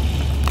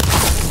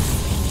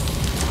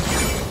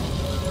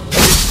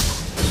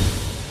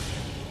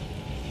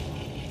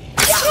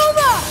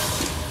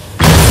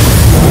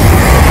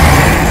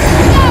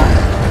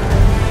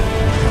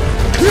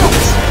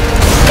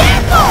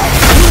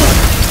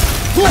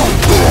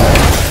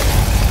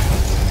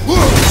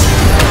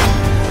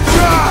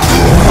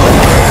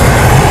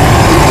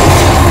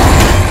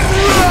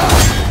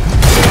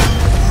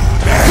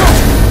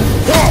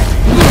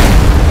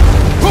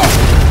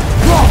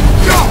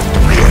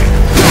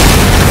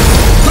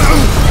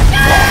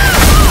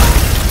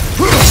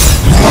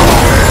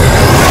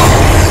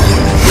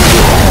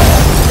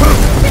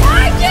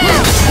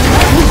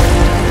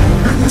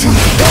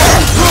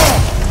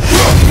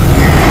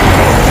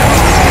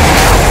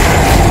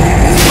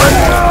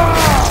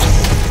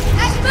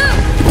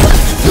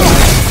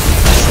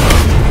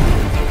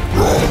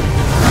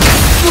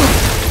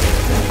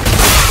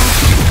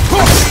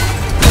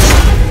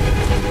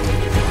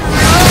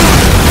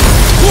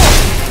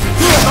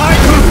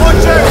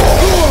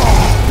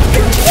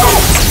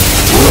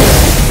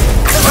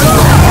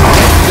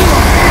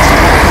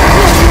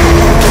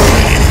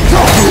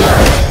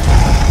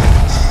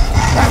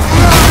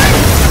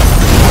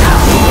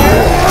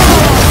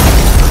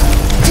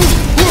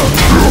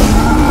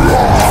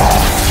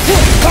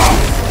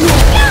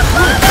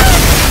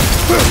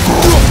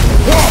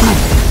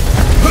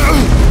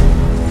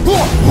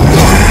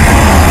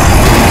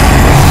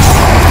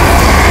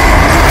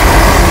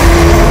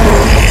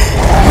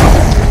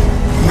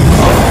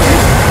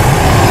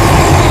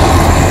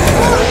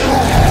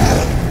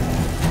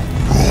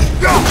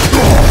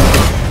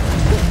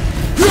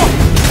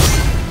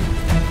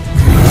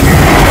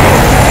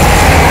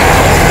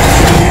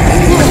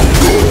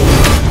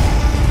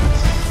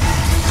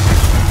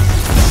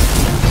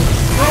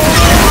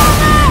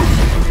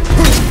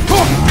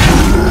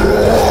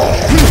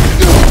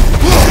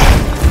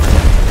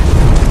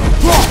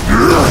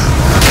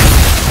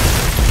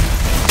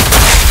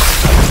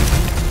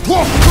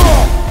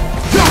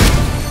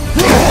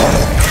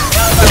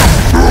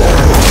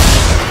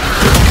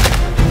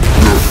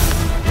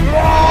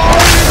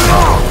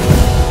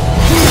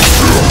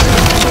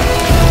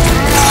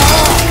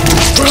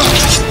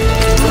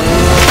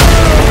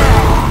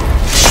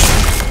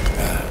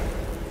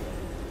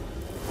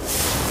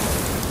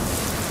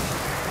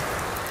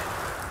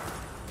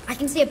 I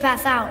can see a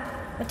path out,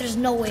 but there's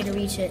no way to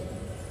reach it.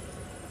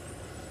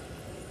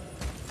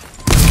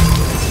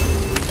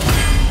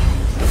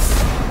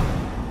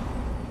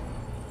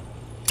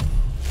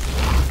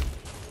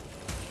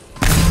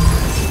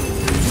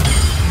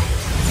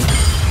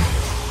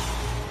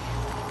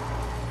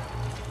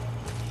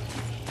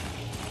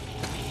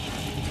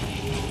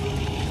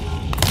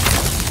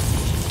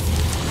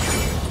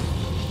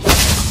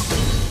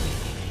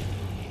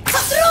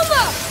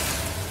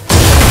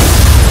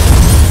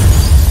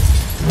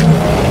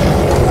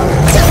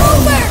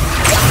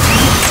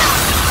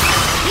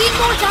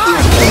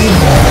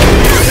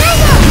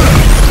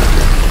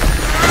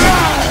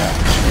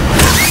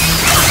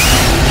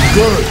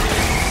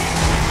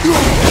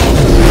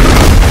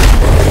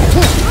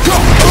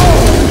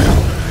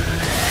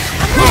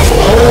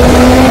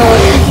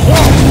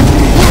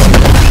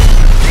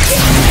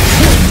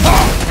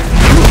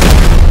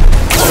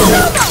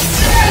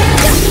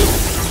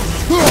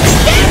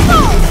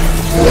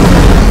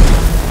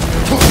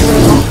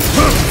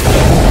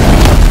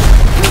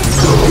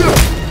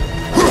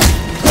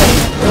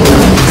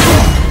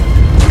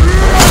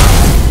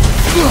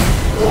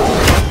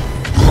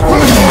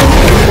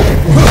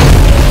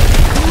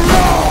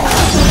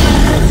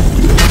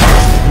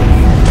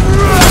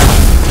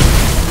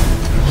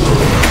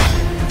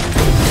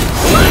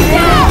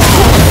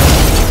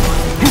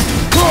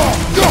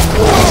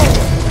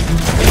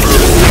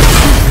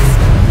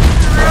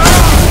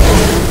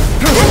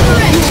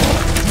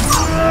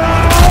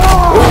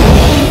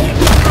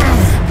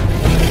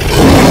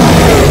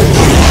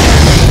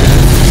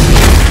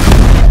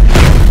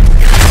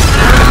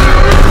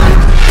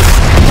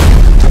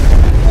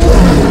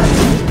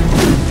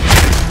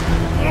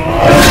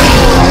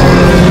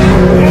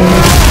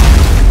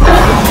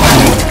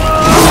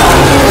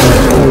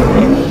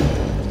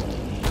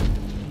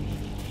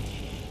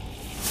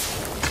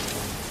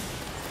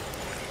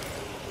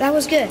 That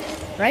was good,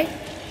 right?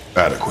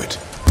 Adequate.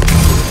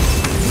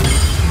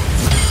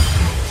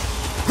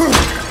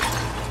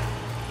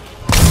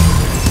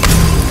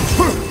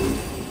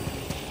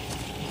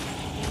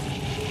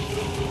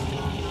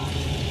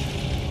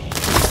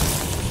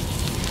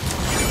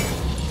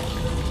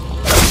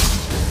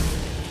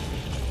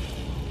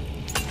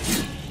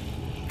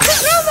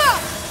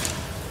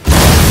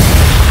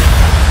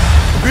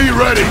 Be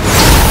ready!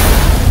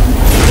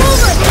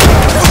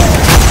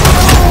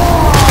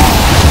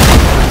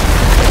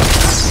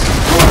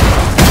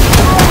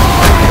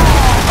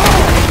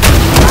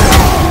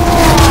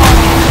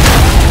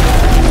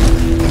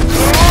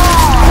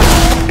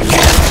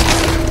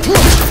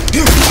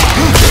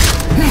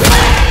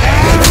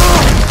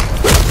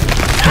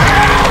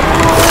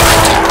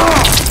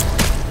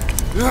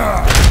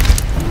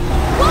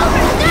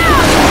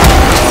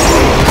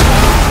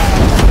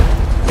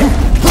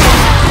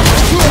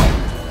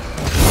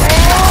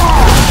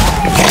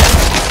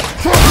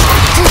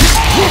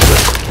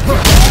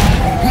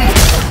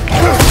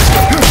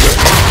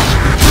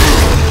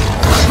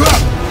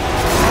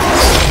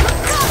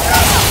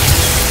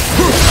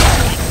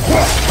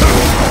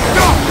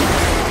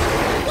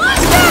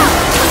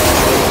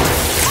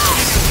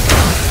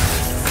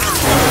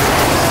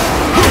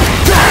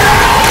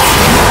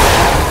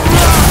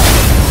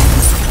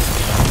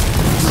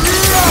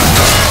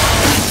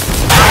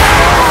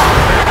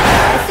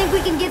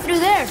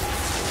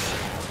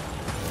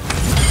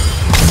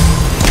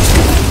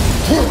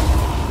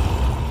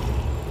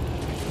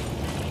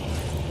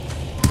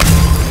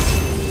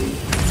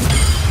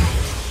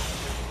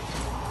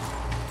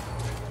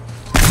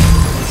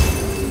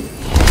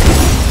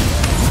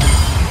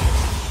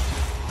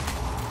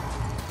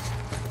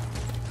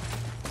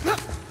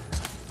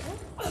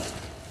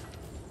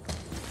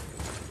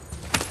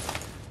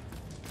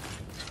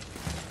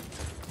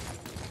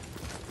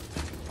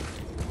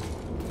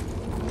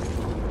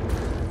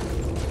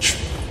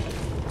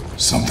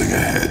 Something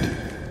ahead.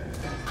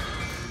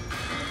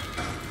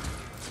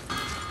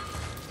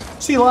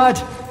 See, lad,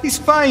 he's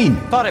fine.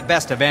 Thought it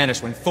best to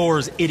vanish when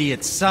Thor's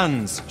idiot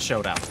sons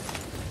showed up.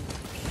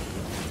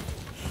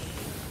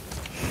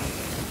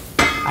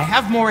 I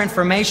have more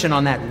information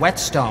on that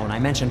whetstone I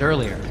mentioned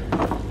earlier.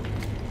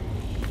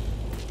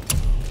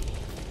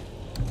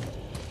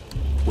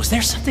 Was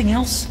there something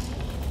else?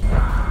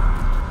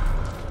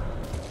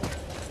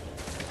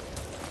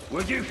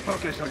 Will you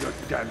focus on your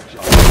damn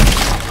job?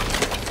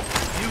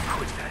 You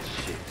quit that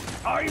shit.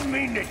 I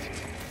mean it.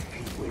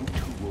 He went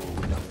to war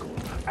with Uncle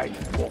and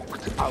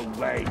walked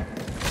away.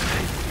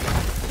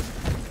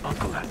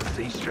 Uncle had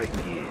 3 straight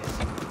years.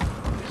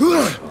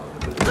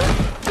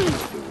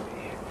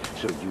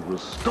 So you will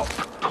stop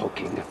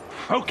talking,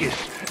 focus,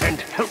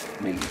 and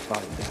help me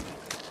find them.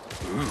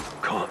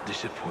 Can't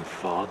disappoint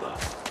father.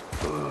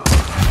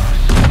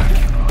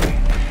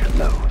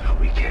 No,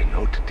 we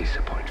cannot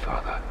disappoint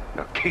father.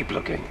 Now keep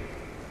looking.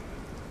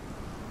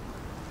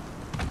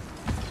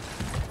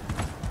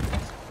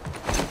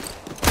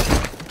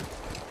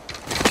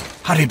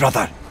 Hurry,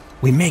 brother.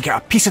 We may get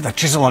a piece of the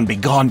chisel and be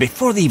gone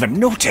before they even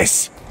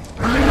notice.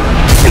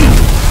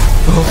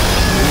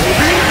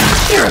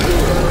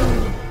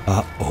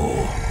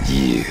 Uh-oh.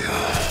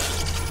 Yeah.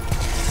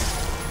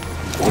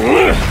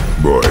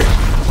 Boy.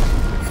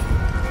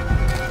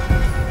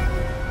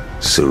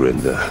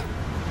 Surrender.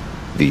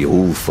 The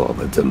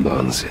All-Father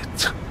demands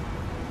it.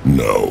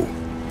 No.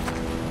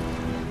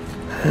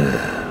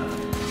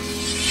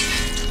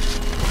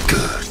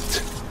 Good.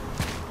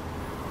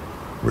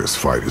 This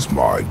fight is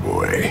mine,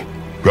 boy.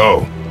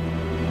 Go.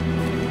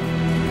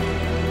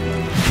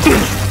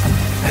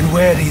 And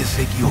where do you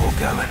think you're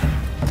going?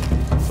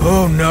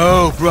 Oh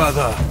no,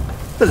 brother.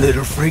 The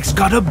little freak's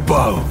got a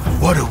bow.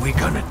 What are we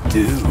gonna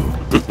do?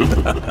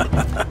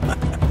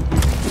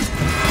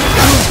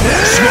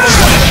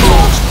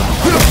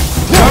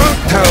 Don't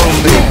tell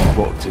me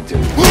what to do.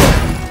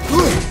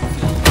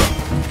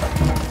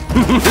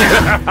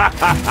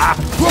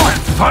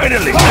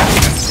 Finally!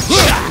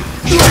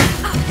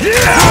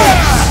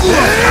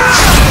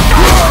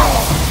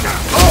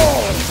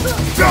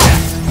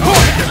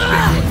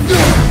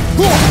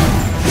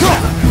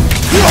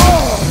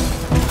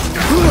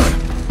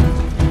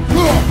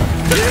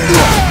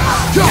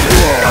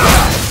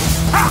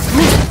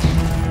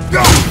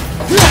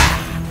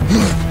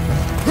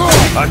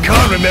 I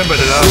can't remember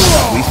the last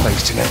time we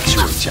faced an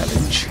actual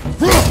challenge.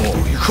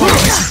 Oh, you call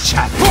this a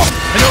challenge?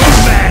 An old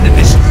man in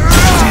this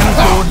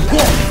stillborn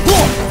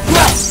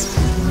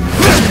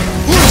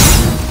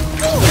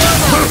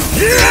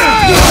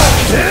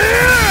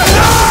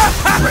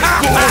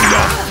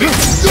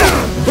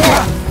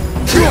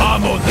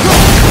I'm on the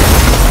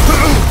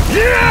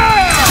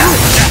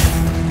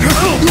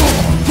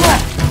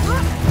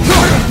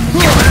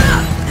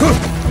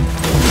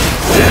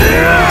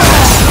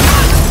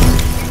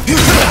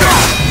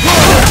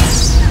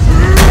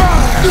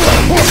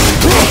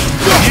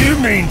You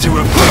mean to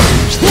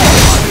oppose the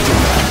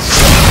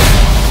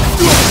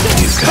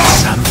You've got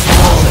some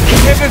falling.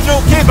 Everything's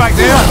okay back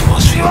there? I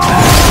almost feel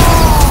bad.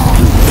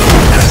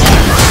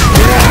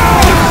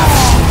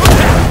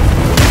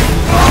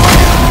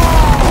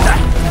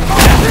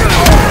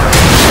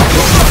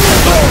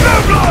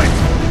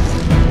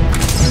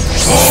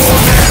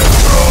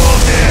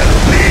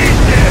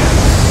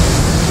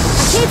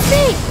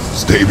 see!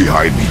 Stay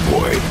behind me,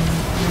 boy.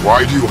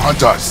 Why do you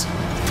hunt us?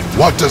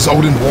 What does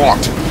Odin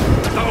want?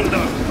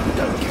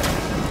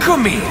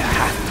 Come here,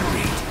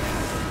 half-breed.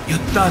 You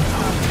done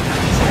know.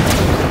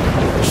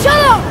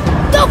 Shut up!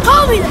 Don't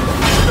call me that!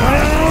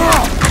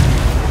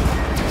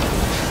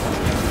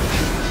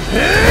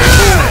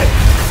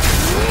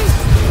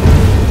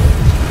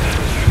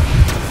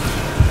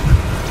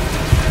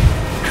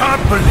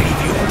 Can't believe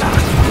you're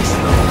lasting this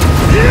long.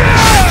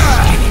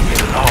 Skinny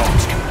little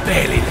arms can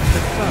barely lift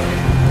the bow.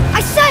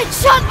 I said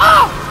shut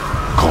up!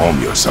 Calm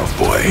yourself,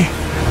 boy.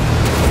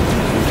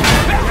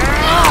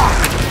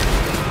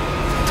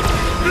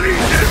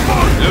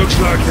 Looks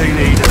like they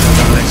need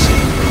another lesson.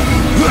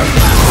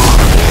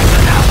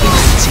 Nothing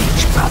to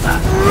teach, brother.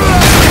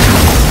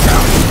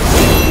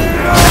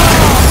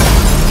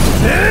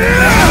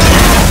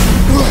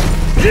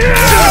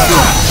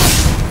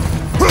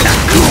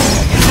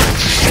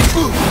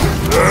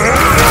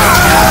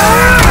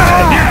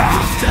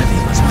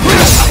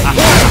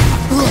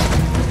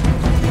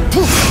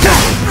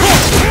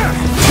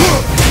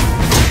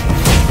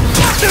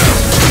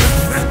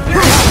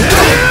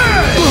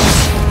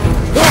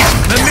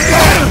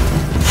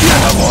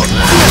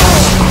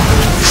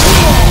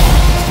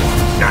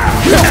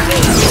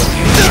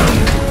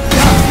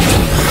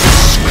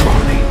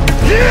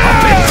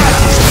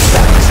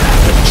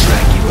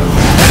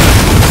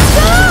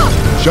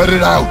 Shut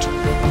it out!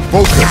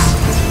 Focus!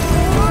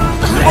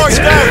 Boys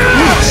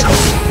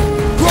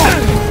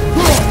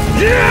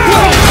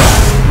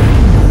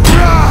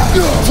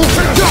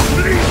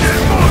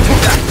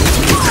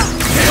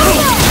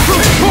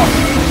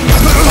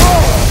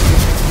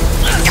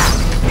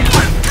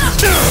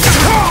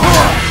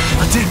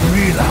I didn't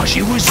realize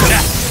you was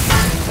there.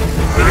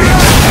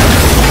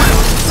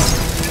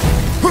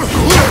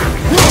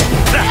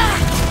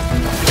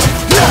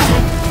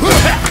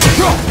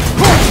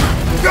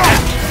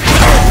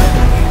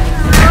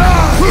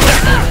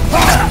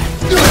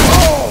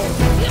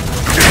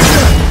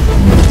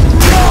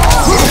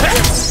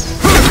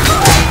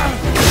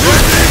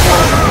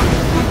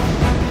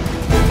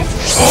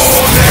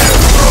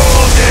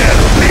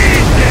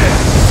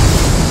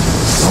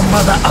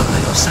 Mother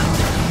ugly or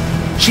something.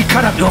 She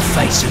cut up your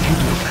face so you'd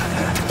look at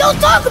her. Don't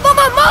talk about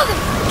my mother!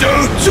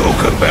 Don't talk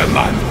about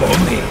my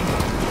mommy.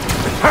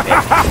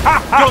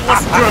 Don't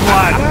listen to him,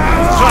 lad.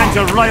 He's trying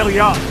to rile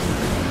you up.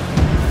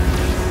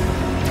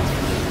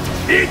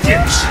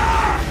 Idiots!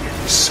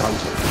 So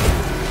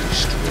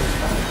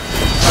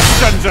The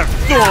sons of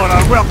Thor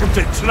are welcome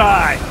to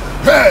try.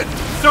 Head!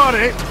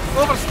 Sorry,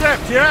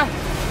 overstepped, yeah?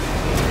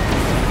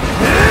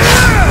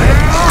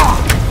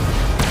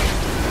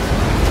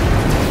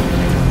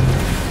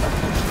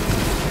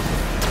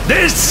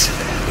 This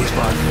is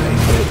my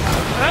favorite.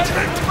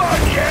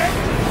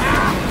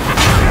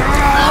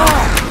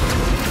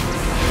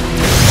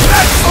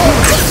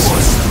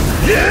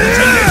 There's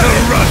a little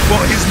run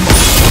for his mom.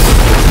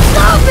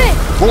 Stop it!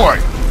 Boy!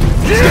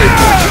 Stay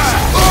focused!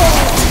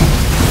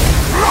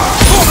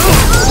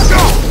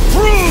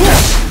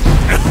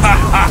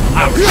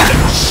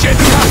 Shit!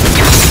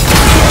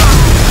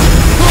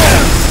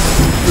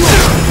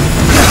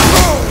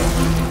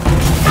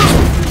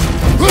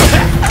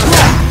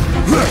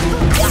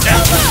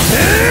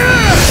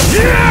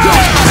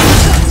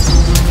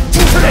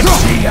 Let's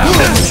see how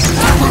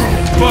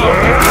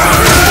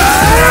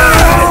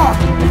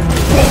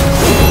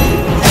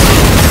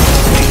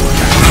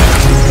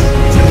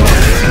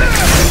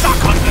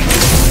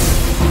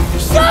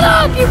Shut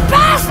up, you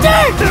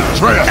bastard!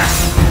 Treya!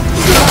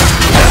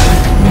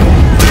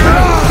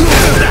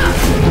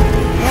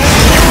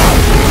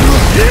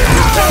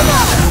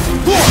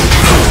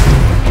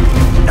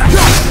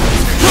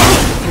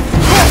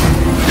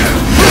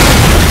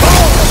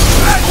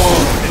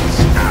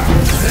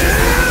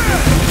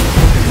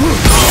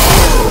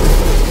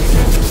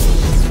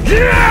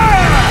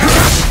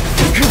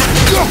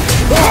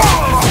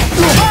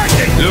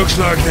 Looks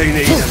like they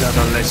need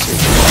another lesson.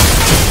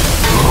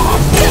 Oh,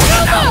 more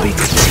than how we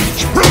could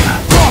teach, brother.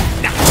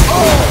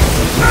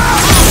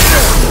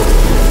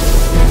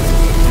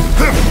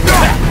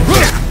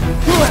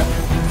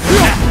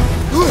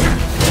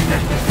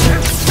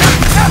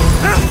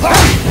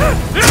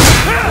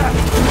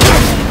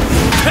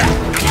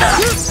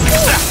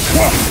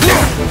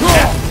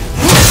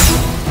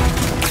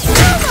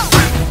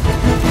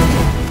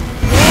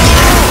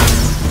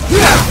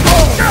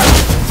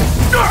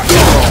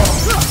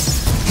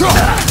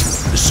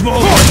 The small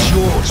one's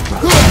yours,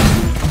 brother.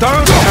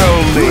 Don't tell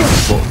me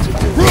what to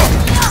do.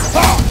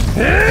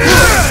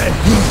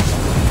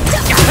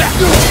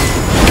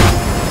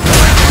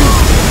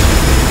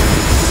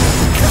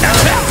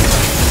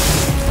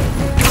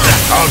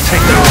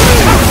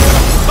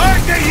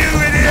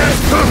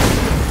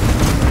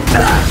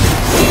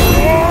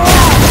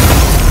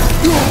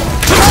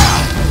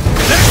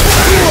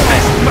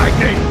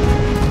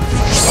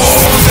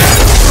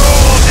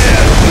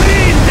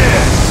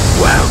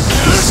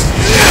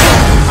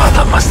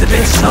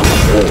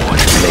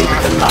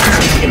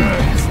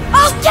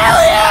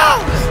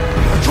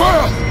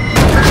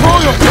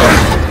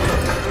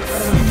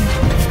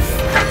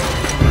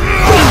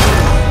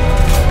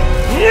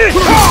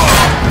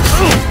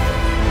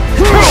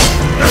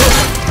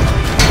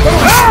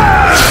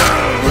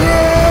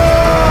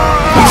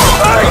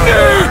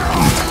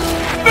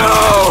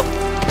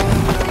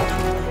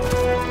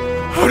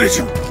 did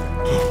you...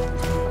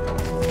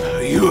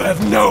 You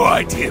have no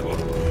idea.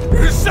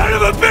 You son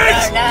of a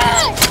bitch!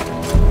 No!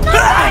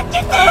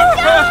 Get this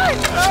gun!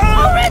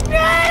 I'll rip your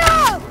head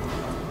off!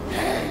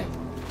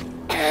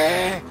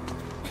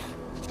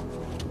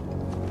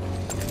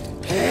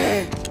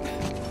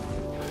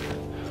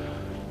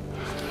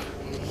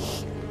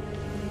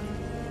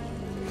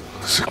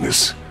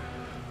 Sickness.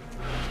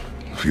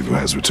 Fever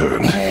has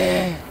returned.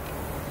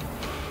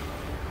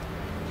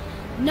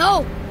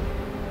 No!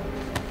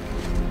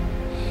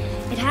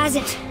 It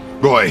hasn't.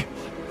 Roy!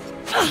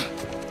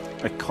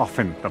 The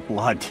coffin, the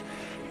blood.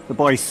 The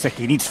boy's sick,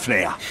 he needs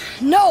Freya.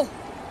 No!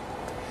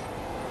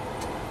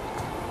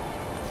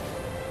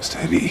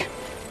 Steady.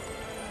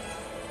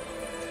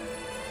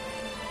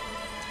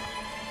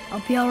 I'll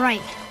be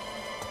alright.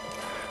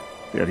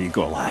 There you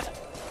go, lad.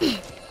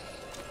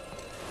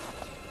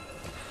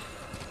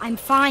 I'm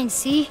fine,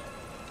 see?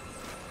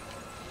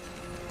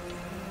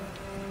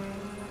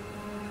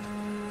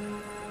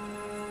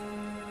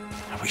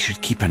 We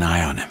should keep an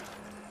eye on him.